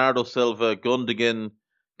 Aguero, Bernardo Silva, Gundogan,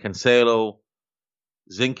 Cancelo,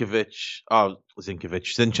 Zinchenko,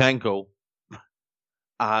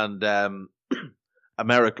 and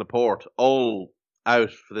Aymeric Laporte, all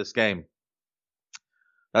out for this game.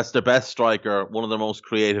 That's their best striker, one of their most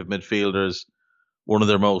creative midfielders, one of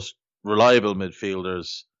their most reliable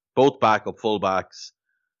midfielders, both backup fullbacks,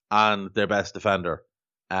 and their best defender,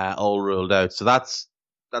 all ruled out. So that's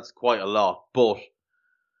quite a lot. But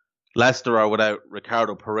Leicester are without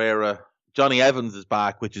Ricardo Pereira. Johnny Evans is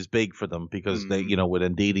back, which is big for them because they, with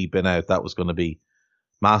Ndidi been out, that was going to be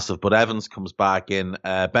massive. But Evans comes back in.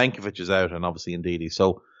 Benkovic is out, and obviously Ndidi.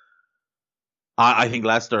 So I think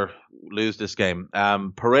Leicester lose this game.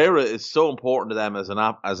 Pereira is so important to them as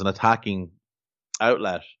an attacking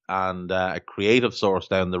outlet and a creative source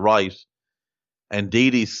down the right. And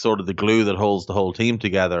Ndidi's sort of the glue that holds the whole team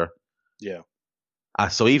together. Yeah.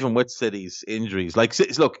 So even with City's injuries,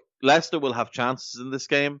 look, Leicester will have chances in this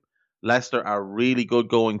game. Leicester are really good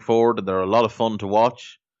going forward, and they're a lot of fun to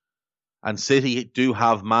watch. And City do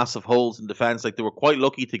have massive holes in defence. Like, they were quite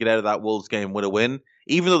lucky to get out of that Wolves game with a win.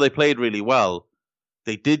 Even though they played really well,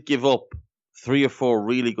 they did give up 3 or 4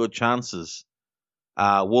 really good chances.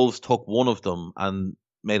 Wolves took one of them and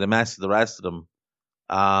made a mess of the rest of them.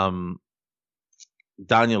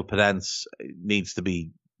 Daniel Pedence needs to be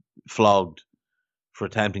flogged for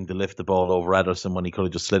attempting to lift the ball over Ederson when he could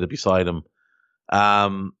have just slid it beside him.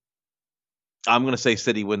 I'm going to say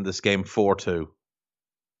City win this game 4-2.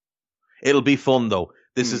 It'll be fun though.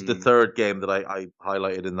 This is the third game that I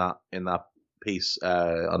highlighted in that piece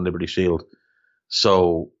on Liberty Shield.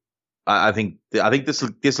 So I think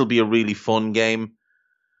this will be a really fun game.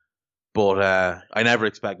 But I never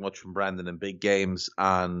expect much from Brendan in big games,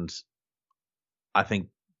 and I think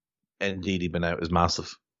Ndidi being out is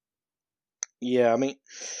massive. Yeah, I mean,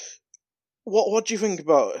 what do you think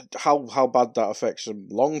about how bad that affects them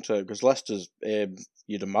long term? Because Leicester's,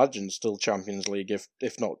 you'd imagine, still Champions League,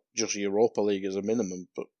 if not just Europa League as a minimum.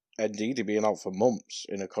 But Ndidi being out for months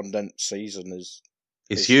in a condensed season is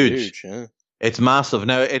huge. Yeah. It's massive.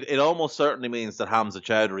 Now, it almost certainly means that Hamza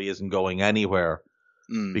Chowdhury isn't going anywhere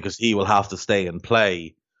because he will have to stay and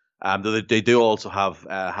play. They do also have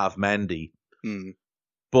Mendy.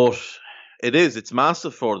 But it's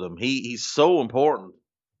massive for them. He's so important.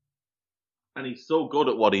 And he's so good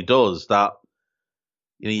at what he does that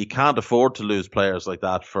you can't afford to lose players like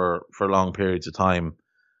that for long periods of time.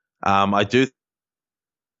 I do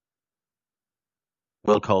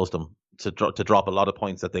will cause them to drop a lot of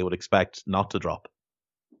points that they would expect not to drop.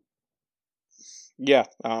 Yeah,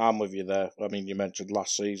 I'm with you there. I mean, you mentioned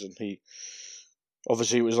last season,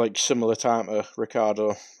 obviously it was like similar time to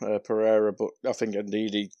Ricardo Pereira, but I think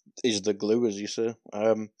Ndidi is the glue, as you say.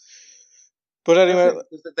 But anyway,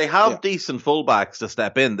 they have decent fullbacks to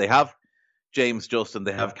step in. They have James Justin,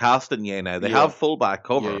 they have Castagne now. They have fullback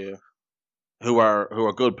cover who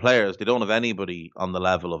are good players. They don't have anybody on the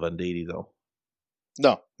level of Ndidi though.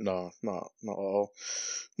 No, not at all.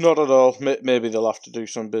 Not at all. Maybe they'll have to do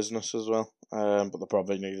some business as well, but they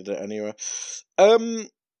probably needed it anyway.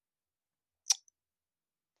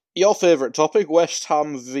 Your favourite topic, West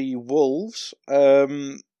Ham v Wolves.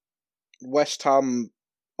 West Ham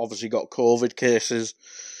obviously got COVID cases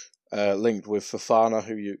linked with Fofana,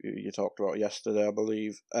 who you talked about yesterday, I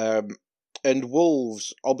believe. And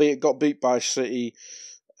Wolves, albeit got beat by City,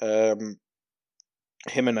 Jimenez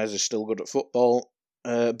is still good at football.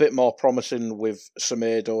 A bit more promising with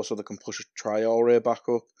Semedo, so they can push Traore back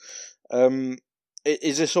up.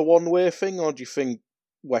 Is this a one-way thing, or do you think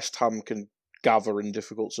West Ham can gather in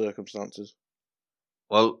difficult circumstances?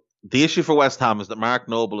 Well, the issue for West Ham is that Mark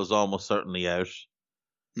Noble is almost certainly out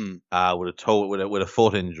with a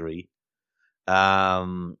foot injury.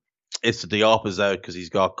 Issa Diop is out because he's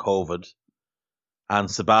got COVID,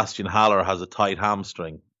 and Sebastian Haller has a tight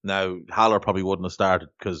hamstring. Now, Haller probably wouldn't have started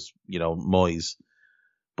because, Moyes,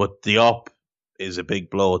 but Diop is a big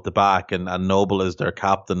blow at the back, and Noble is their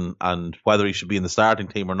captain, and whether he should be in the starting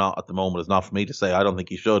team or not at the moment is not for me to say. I don't think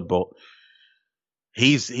he should, but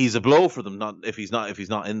he's a blow for them. Not if he's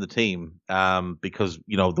not in the team, because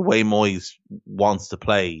the way Moyes wants to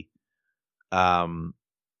play,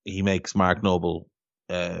 he makes Mark Noble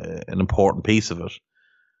an important piece of it.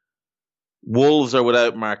 Wolves are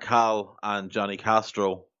without Marcal and Johnny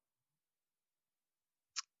Castro.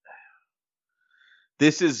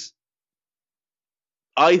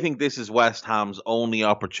 I think this is West Ham's only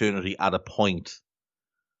opportunity at a point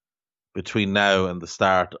between now and the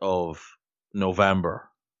start of November.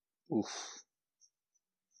 Oof.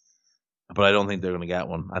 But I don't think they're going to get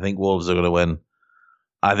one. I think Wolves are going to win.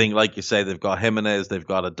 I think, like you say, they've got Jimenez, they've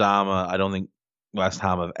got Adama. I don't think West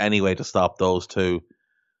Ham have any way to stop those two.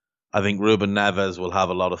 I think Ruben Neves will have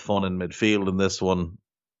a lot of fun in midfield in this one.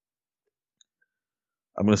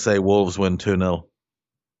 I'm going to say Wolves win 2-0.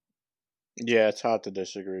 Yeah, it's hard to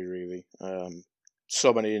disagree, really.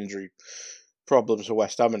 So many injury problems for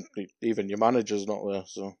West Ham, and even your manager's not there.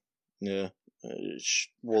 So, yeah.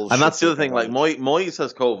 Wolves, and that's the other thing, like Moyes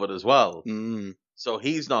has COVID as well. So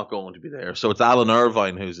he's not going to be there. So it's Alan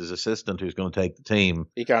Irvine, who's his assistant, who's going to take the team.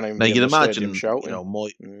 He can't even now, be you'd in the imagine, shouting.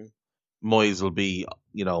 Moyes will be,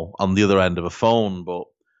 on the other end of a phone, but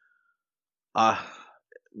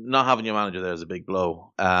not having your manager there is a big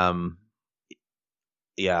blow.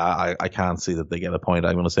 Yeah, I can't see that they get a point.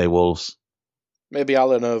 I'm going to say Wolves. Maybe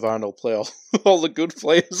Alan Irvine will play all the good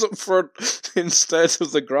players up front instead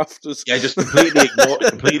of the grafters. Yeah, just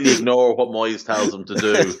completely ignore what Moyes tells them to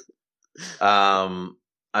do,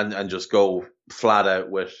 and just go flat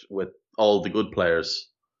out with all the good players.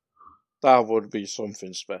 That would be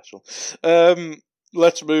something special.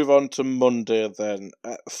 Let's move on to Monday then.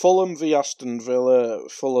 Fulham v Aston Villa.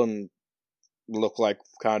 Fulham look like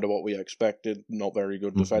kind of what we expected. Not very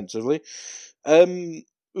good defensively.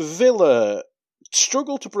 Villa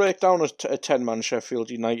struggled to break down a 10-man Sheffield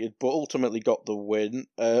United, but ultimately got the win.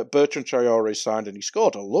 Bertrand Traore signed, and he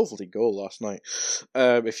scored a lovely goal last night.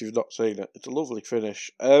 If you've not seen it, it's a lovely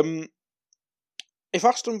finish. If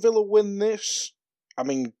Aston Villa win this,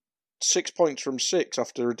 6 points from 6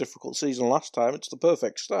 after a difficult season last time, it's the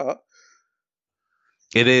perfect start.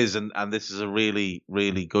 It is, and this is a really,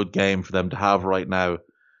 really good game for them to have right now.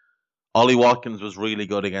 Ollie Watkins was really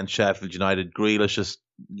good against Sheffield United. Grealish just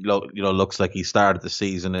looks like he started the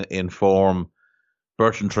season in form.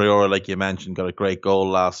 Bertrand Traore, like you mentioned, got a great goal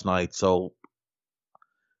last night. So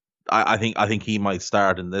I think he might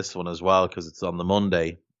start in this one as well because it's on the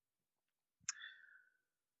Monday.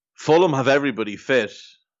 Fulham have everybody fit,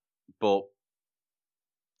 but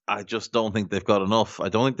I just don't think they've got enough. I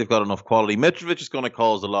don't think they've got enough quality. Mitrovic is going to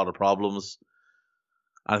cause a lot of problems.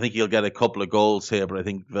 I think he'll get a couple of goals here, but I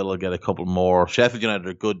think Villa will get a couple more. Sheffield United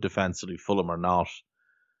are good defensively. Fulham are not.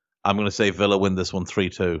 I'm going to say Villa win this one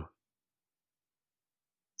 3-2.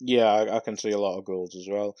 Yeah, I can see a lot of goals as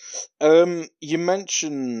well. You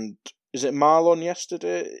mentioned, is it Marlon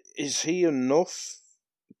yesterday? Is he enough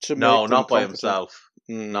to make them not by competent? himself.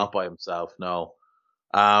 Not by himself, no.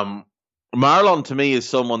 Marlon, to me, is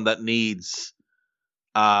someone that needs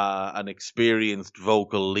an experienced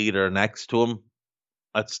vocal leader next to him.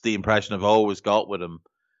 That's the impression I've always got with him.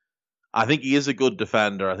 I think he is a good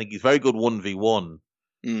defender. I think he's very good 1v1.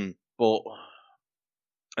 But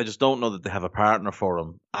I just don't know that they have a partner for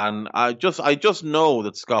him. And I just know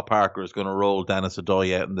that Scott Parker is going to roll Dennis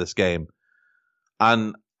Odoi out in this game.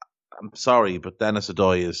 And I'm sorry, but Dennis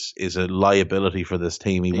Odoi is a liability for this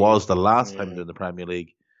team. He was the last time in the Premier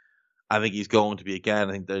League. I think he's going to be again.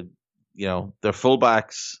 I think their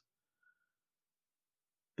fullbacks.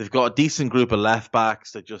 They've got a decent group of left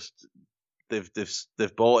backs.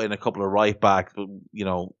 They've brought in a couple of right backs, but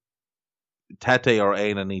Tete or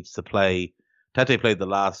Aina needs to play. Tete played the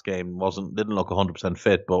last game, didn't look 100%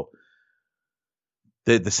 fit, but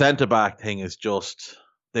the centre back thing is just.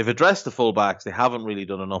 They've addressed the full backs. They haven't really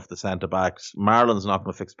done enough the centre backs. Marlon's not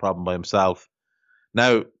going to fix the problem by himself.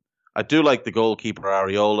 Now, I do like the goalkeeper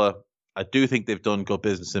Areola. I do think they've done good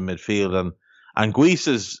business in midfield, and Anguissa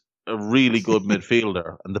is a really good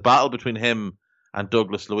midfielder, and the battle between him and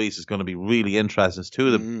Douglas Luiz is going to be really interesting. It's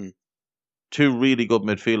two really good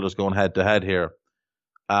midfielders going head to head here.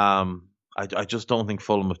 I I just don't think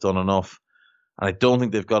Fulham have done enough. And I don't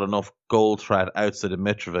think they've got enough goal threat outside of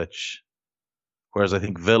Mitrovic. Whereas I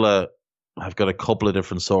think Villa have got a couple of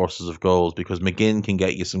different sources of goals, because McGinn can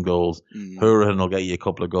get you some goals. Hourihan will get you a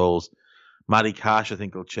couple of goals. Matty Cash, I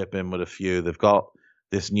think, will chip in with a few. They've got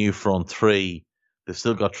this new front three. They've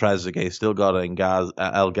still got Trezeguet, still got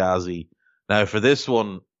El Ghazi. Now, for this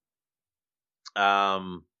one,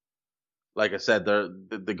 like I said,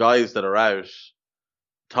 the guys that are out,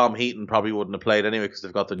 Tom Heaton probably wouldn't have played anyway because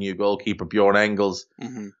they've got the new goalkeeper, Bjorn Engels.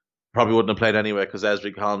 Probably wouldn't have played anyway because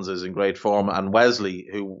Ezri Konsa is in great form, and Wesley,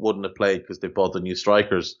 who wouldn't have played because they bought the new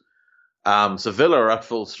strikers. So Villa are at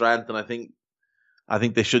full strength, and I think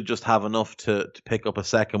they should just have enough to pick up a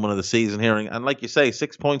second one of the season here. And like you say,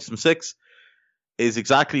 6 points from 6 is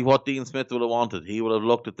exactly what Dean Smith would have wanted. He would have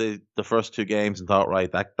looked at the first 2 games and thought, right,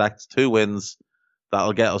 that's 2 wins.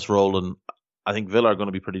 That'll get us rolling. I think Villa are going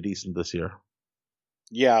to be pretty decent this year.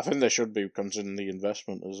 Yeah, I think they should be, considering the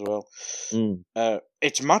investment as well.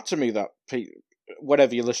 It's mad to me that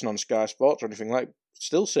whenever you listen on Sky Sports or anything like,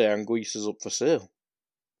 still say Anguissa is up for sale.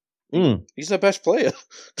 He's their best player.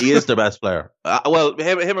 He is their best player. Well,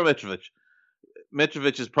 him or Mitrovic.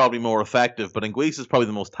 Mitrovic is probably more effective, but Anguissa is probably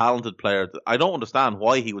the most talented player. I don't understand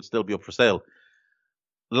why he would still be up for sale.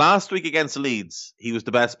 Last week against Leeds, he was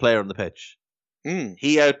the best player on the pitch.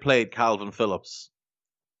 He outplayed Calvin Phillips.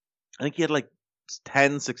 I think he had like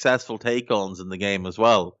 10 successful take-ons in the game as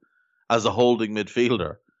well as a holding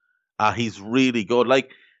midfielder. He's really good.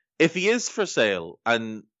 Like, if he is for sale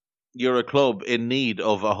and you're a club in need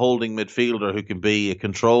of a holding midfielder who can be a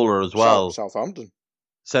controller as well.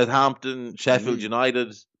 Southampton, Sheffield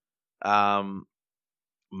United,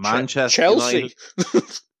 Manchester Chelsea. United.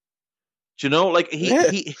 Do you know, like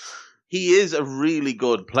he is a really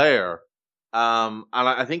good player. And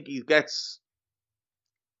I think he gets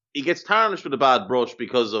tarnished with a bad brush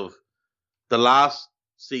because of the last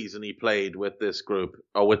season he played with this group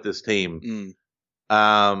or with this team.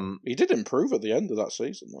 He did improve at the end of that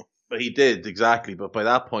season, though. But he did, exactly. But by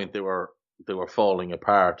that point, they were falling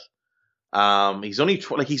apart. He's only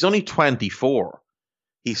 24.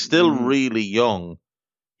 He's still really young.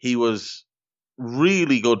 He was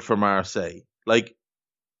really good for Marseille, like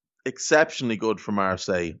exceptionally good for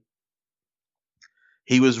Marseille.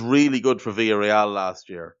 He was really good for Villarreal last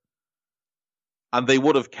year. And they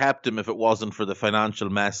would have kept him if it wasn't for the financial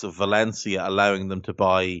mess of Valencia allowing them to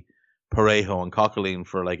buy Parejo and Coquelin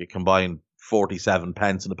for like a combined 47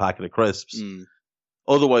 pence in a packet of crisps.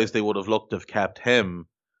 Otherwise, they would have looked to have kept him.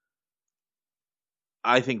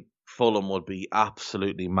 I think Fulham would be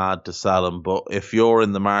absolutely mad to sell him. But if you're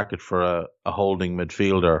in the market for a holding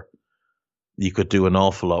midfielder, you could do an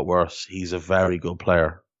awful lot worse. He's a very good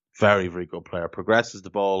player. Very, very good player. Progresses the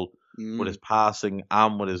ball with his passing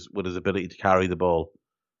and with his ability to carry the ball.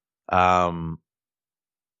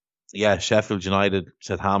 Sheffield United,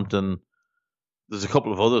 Southampton. There's a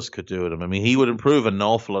couple of others could do it. I mean, he would improve an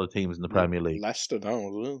awful lot of teams in the Premier League. Leicester now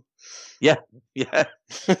as well. Yeah.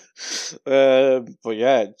 But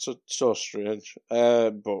yeah, it's so strange.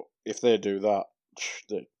 But if they do that,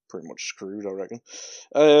 they're pretty much screwed, I reckon.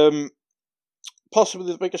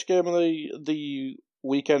 Possibly the biggest game of the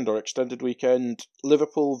weekend or extended weekend,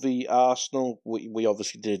 Liverpool v Arsenal. We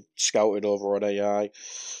obviously did scout it over on AI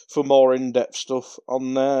for more in-depth stuff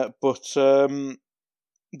on there, but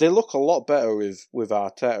they look a lot better with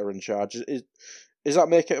Arteta in charge. Is that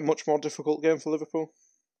make it a much more difficult game for Liverpool?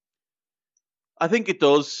 I think it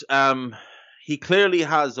does. He clearly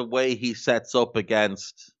has a way he sets up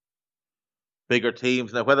against bigger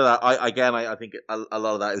teams. Now, whether that, I think a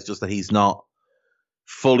lot of that is just that he's not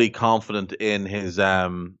fully confident in his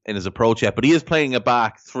approach yet. But he is playing a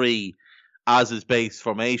back three as his base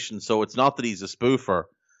formation, so it's not that he's a spoofer.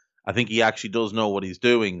 I think he actually does know what he's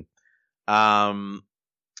doing.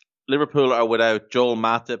 Liverpool are without Joel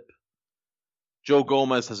Matip. Joe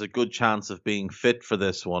Gomez has a good chance of being fit for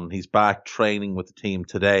this one. He's back training with the team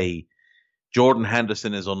today. Jordan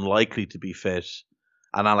Henderson is unlikely to be fit,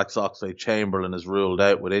 and Alex Oxlade-Chamberlain is ruled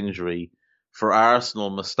out with injury. For Arsenal,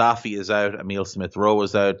 Mustafi is out, Emile Smith-Rowe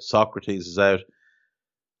is out, Socrates is out.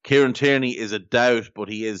 Kieran Tierney is a doubt, but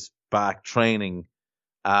he is back training.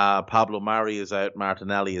 Pablo Mari is out,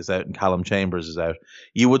 Martinelli is out, and Callum Chambers is out.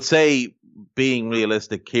 You would say, being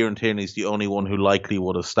realistic, Kieran Tierney is the only one who likely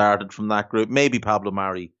would have started from that group. Maybe Pablo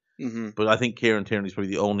Mari, but I think Kieran Tierney is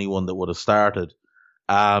probably the only one that would have started.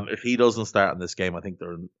 If he doesn't start in this game, I think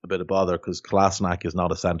they're in a bit of bother because Kolasinac is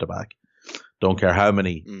not a centre-back. Don't care how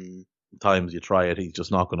many times you try it, he's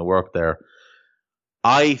just not going to work there.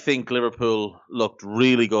 I think Liverpool looked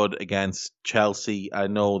really good against Chelsea. I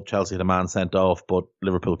know Chelsea had a man sent off, but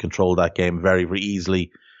Liverpool controlled that game very, very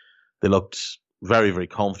easily. They looked very, very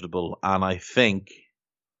comfortable, and I think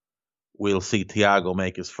we'll see Thiago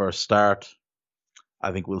make his first start.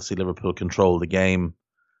 I think we'll see Liverpool control the game.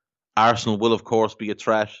 Arsenal will, of course, be a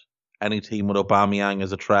threat. Any team with Aubameyang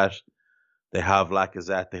is a threat. They have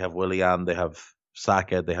Lacazette, they have Willian, they have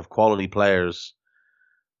Saka, they have quality players.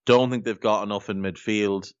 Don't think they've got enough in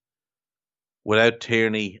midfield. Without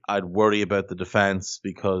Tierney, I'd worry about the defence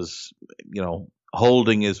because,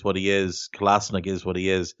 Holding is what he is, Kolasinac is what he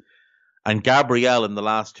is. And Gabriel in the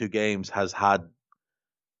last 2 games has had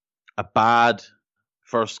a bad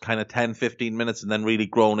first kind of 10, 15 minutes and then really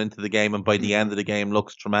grown into the game, and by the end of the game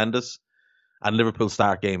looks tremendous. And Liverpool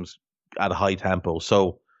start games at a high tempo.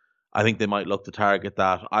 So I think they might look to target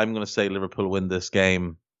that. I'm going to say Liverpool win this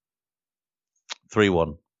game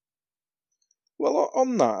 3-1. Well,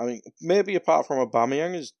 on that, maybe apart from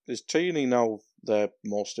Aubameyang, is Tierney now their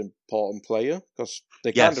most important player? Because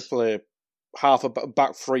they kind of play half a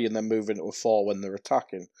back 3 and then move into a 4 when they're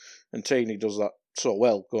attacking. And Tierney does that so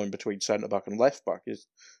well, going between centre-back and left-back.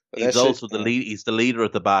 He's also the lead. He's the leader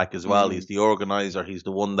at the back as well. He's the organizer. He's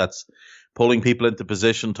the one that's pulling people into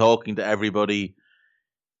position, talking to everybody.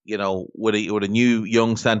 With a new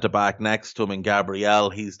young centre back next to him in Gabriel,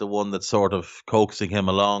 he's the one that's sort of coaxing him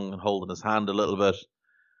along and holding his hand a little bit.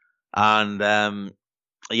 And I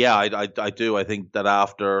do. I think that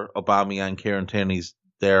after Aubameyang, Kieran Tierney's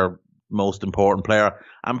their most important player,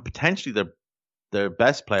 and potentially their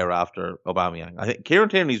best player after Aubameyang. I think Kieran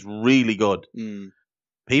Tierney's really good.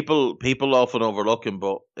 People often overlook him,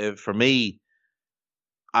 but for me,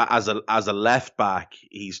 as a left back,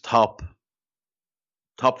 he's top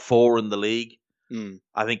 4 in the league.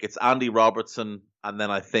 I think it's Andy Robertson, and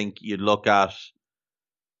then I think you look at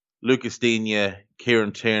Lucas Digne,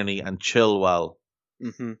 Kieran Tierney, and Chilwell.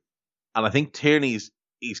 And I think Tierney's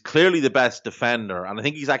clearly the best defender, and I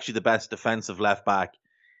think he's actually the best defensive left back,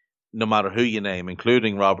 no matter who you name,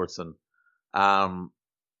 including Robertson. And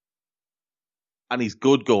he's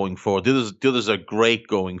good going forward. The others are great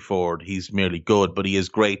going forward. He's merely good, but he is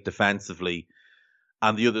great defensively.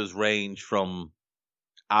 And the others range from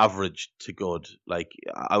average to good. Like,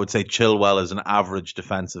 I would say Chilwell is an average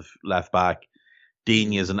defensive left back.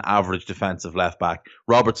 Digne is an average defensive left back.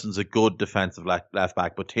 Robertson's a good defensive left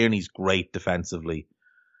back, but Tierney's great defensively.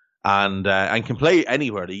 And can play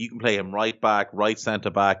anywhere. You can play him right back, right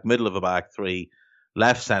centre back, middle of a back 3,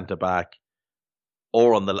 left centre back,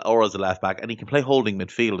 or as a left back, and he can play holding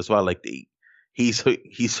midfield as well. Like, he's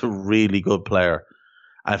a really good player,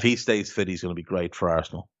 and if he stays fit, he's going to be great for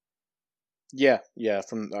Arsenal. Yeah.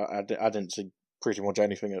 From I didn't see pretty much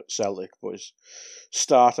anything at Celtic, but his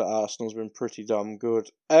start at Arsenal's been pretty damn good.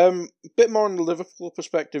 Bit more on the Liverpool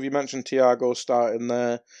perspective. You mentioned Thiago starting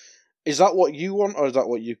there. Is that what you want, or is that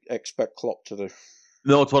what you expect Klopp to do?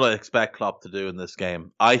 No, it's what I expect Klopp to do in this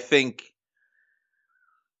game. I think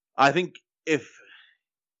if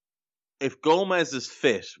Gomez is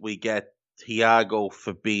fit, we get Thiago,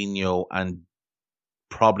 Fabinho, and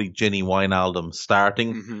probably Gini Wijnaldum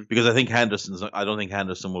starting, because I don't think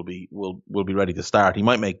Henderson will be ready to start. He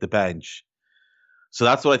might make the bench. So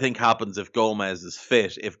that's what I think happens if Gomez is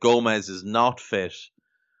fit. If Gomez is not fit,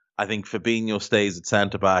 I think Fabinho stays at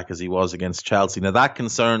centre back as he was against Chelsea. Now that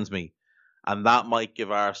concerns me, and that might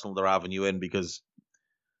give Arsenal their avenue in, because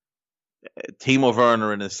Timo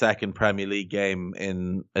Werner in his second Premier League game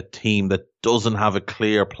in a team that doesn't have a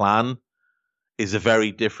clear plan is a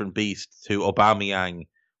very different beast to Aubameyang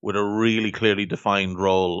with a really clearly defined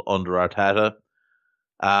role under Arteta.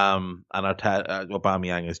 And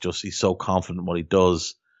Aubameyang he's so confident in what he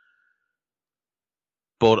does.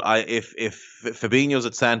 But if Fabinho's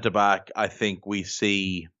at centre back, I think we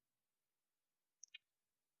see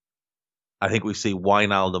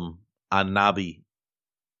Wijnaldum and Naby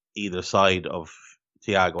either side of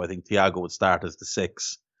Thiago. I think Thiago would start as the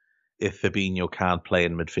 6 if Fabinho can't play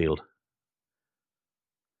in midfield.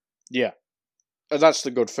 Yeah, and that's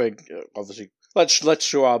the good thing. Obviously, let's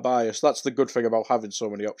show our bias. That's the good thing about having so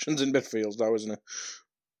many options in midfield now, isn't it?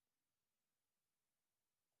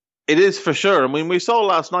 It is for sure. I mean, we saw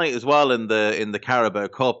last night as well in the Carabao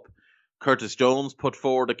Cup, Curtis Jones put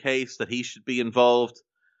forward a case that he should be involved.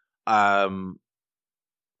 I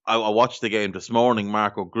watched the game this morning.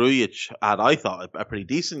 Marko Grujic had, I thought, a pretty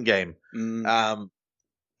decent game. And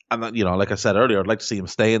like I said earlier, I'd like to see him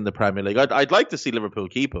stay in the Premier League. I'd like to see Liverpool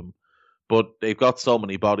keep him, but they've got so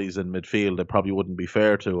many bodies in midfield, it probably wouldn't be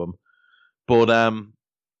fair to him. But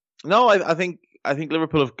no, I think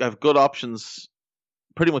Liverpool have good options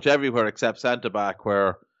pretty much everywhere except centre back,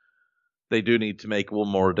 where they do need to make one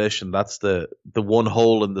more addition. That's the one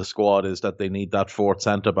hole in the squad, is that they need that 4th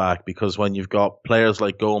centre back, because when you've got players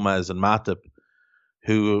like Gomez and Matip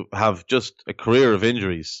who have just a career of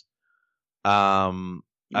injuries.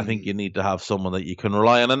 I think you need to have someone that you can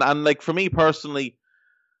rely on. And like for me personally,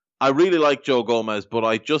 I really like Joe Gomez, but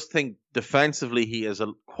I just think defensively he has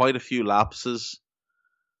quite a few lapses.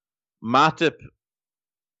 Matip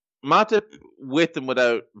with and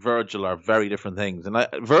without Virgil are very different things. And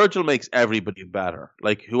Virgil makes everybody better.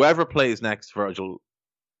 Like whoever plays next to Virgil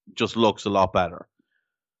just looks a lot better.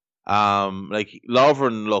 Like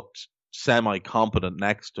Lovren looked semi-competent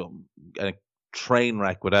next to him, a train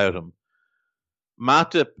wreck without him.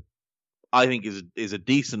 Matip, I think, is a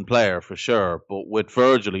decent player for sure, but with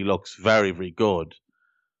Virgil, he looks very, very good.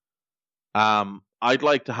 I'd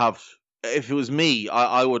like to have, if it was me,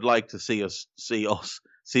 I would like to see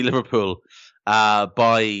Liverpool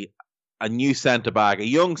buy a new centre back, a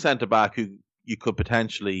young centre back who you could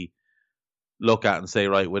potentially look at and say,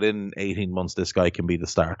 right, within 18 months, this guy can be the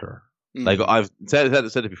starter. Like I've said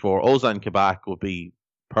it before, Ozan Kabak would be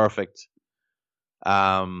perfect.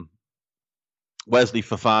 Wesley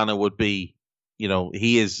Fofana would be,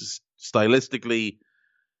 he is stylistically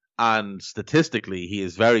and statistically, he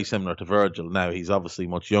is very similar to Virgil. Now, he's obviously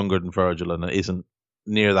much younger than Virgil and isn't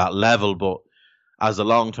near that level, but as a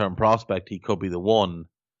long-term prospect, he could be the one.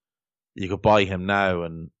 You could buy him now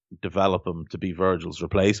and develop him to be Virgil's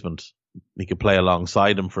replacement. He could play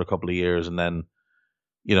alongside him for a couple of years and then,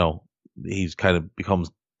 he's kind of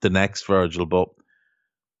becomes the next Virgil. But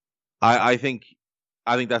I think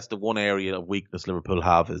that's the one area of weakness Liverpool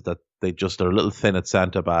have, is that they just are a little thin at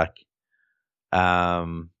centre back. I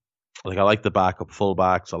like the backup full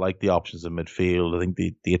backs. I like the options in midfield. I think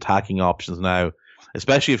the attacking options now,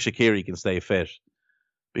 especially if Shaqiri can stay fit,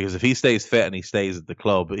 because if he stays fit and he stays at the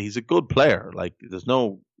club, he's a good player. Like there's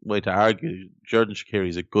no way to argue. Xherdan Shaqiri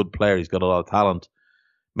is a good player. He's got a lot of talent.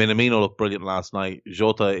 Minamino looked brilliant last night.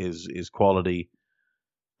 Jota is quality.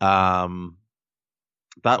 That's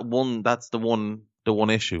the one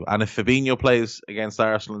issue. And if Fabinho plays against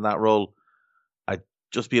Arsenal in that role, I'd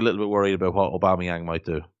just be a little bit worried about what Aubameyang might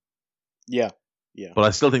do. Yeah. But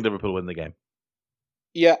I still think Liverpool win the game.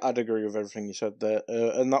 Yeah, I'd agree with everything you said there.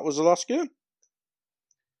 And that was the last game.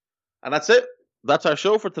 And that's it. That's our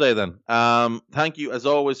show for today then. Thank you as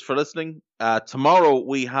always for listening. Tomorrow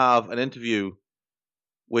we have an interview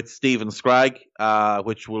with Stephen Scragg,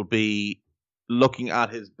 which will be looking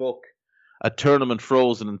at his book, A Tournament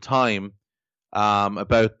Frozen in Time,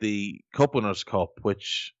 about the Cup Winners' Cup,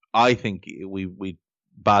 which I think we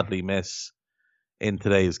badly miss in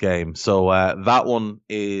today's game. So that one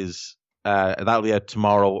is that'll be out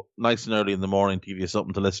tomorrow, nice and early in the morning, to give you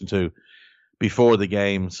something to listen to before the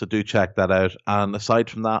game. So do check that out. And aside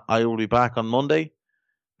from that, I will be back on Monday.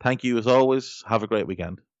 Thank you as always. Have a great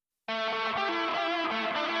weekend.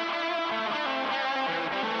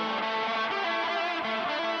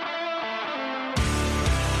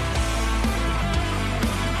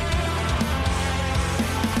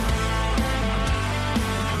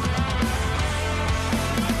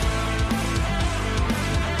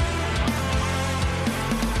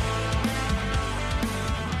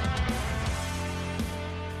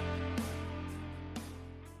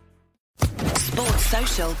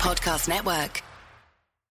 Podcast Network.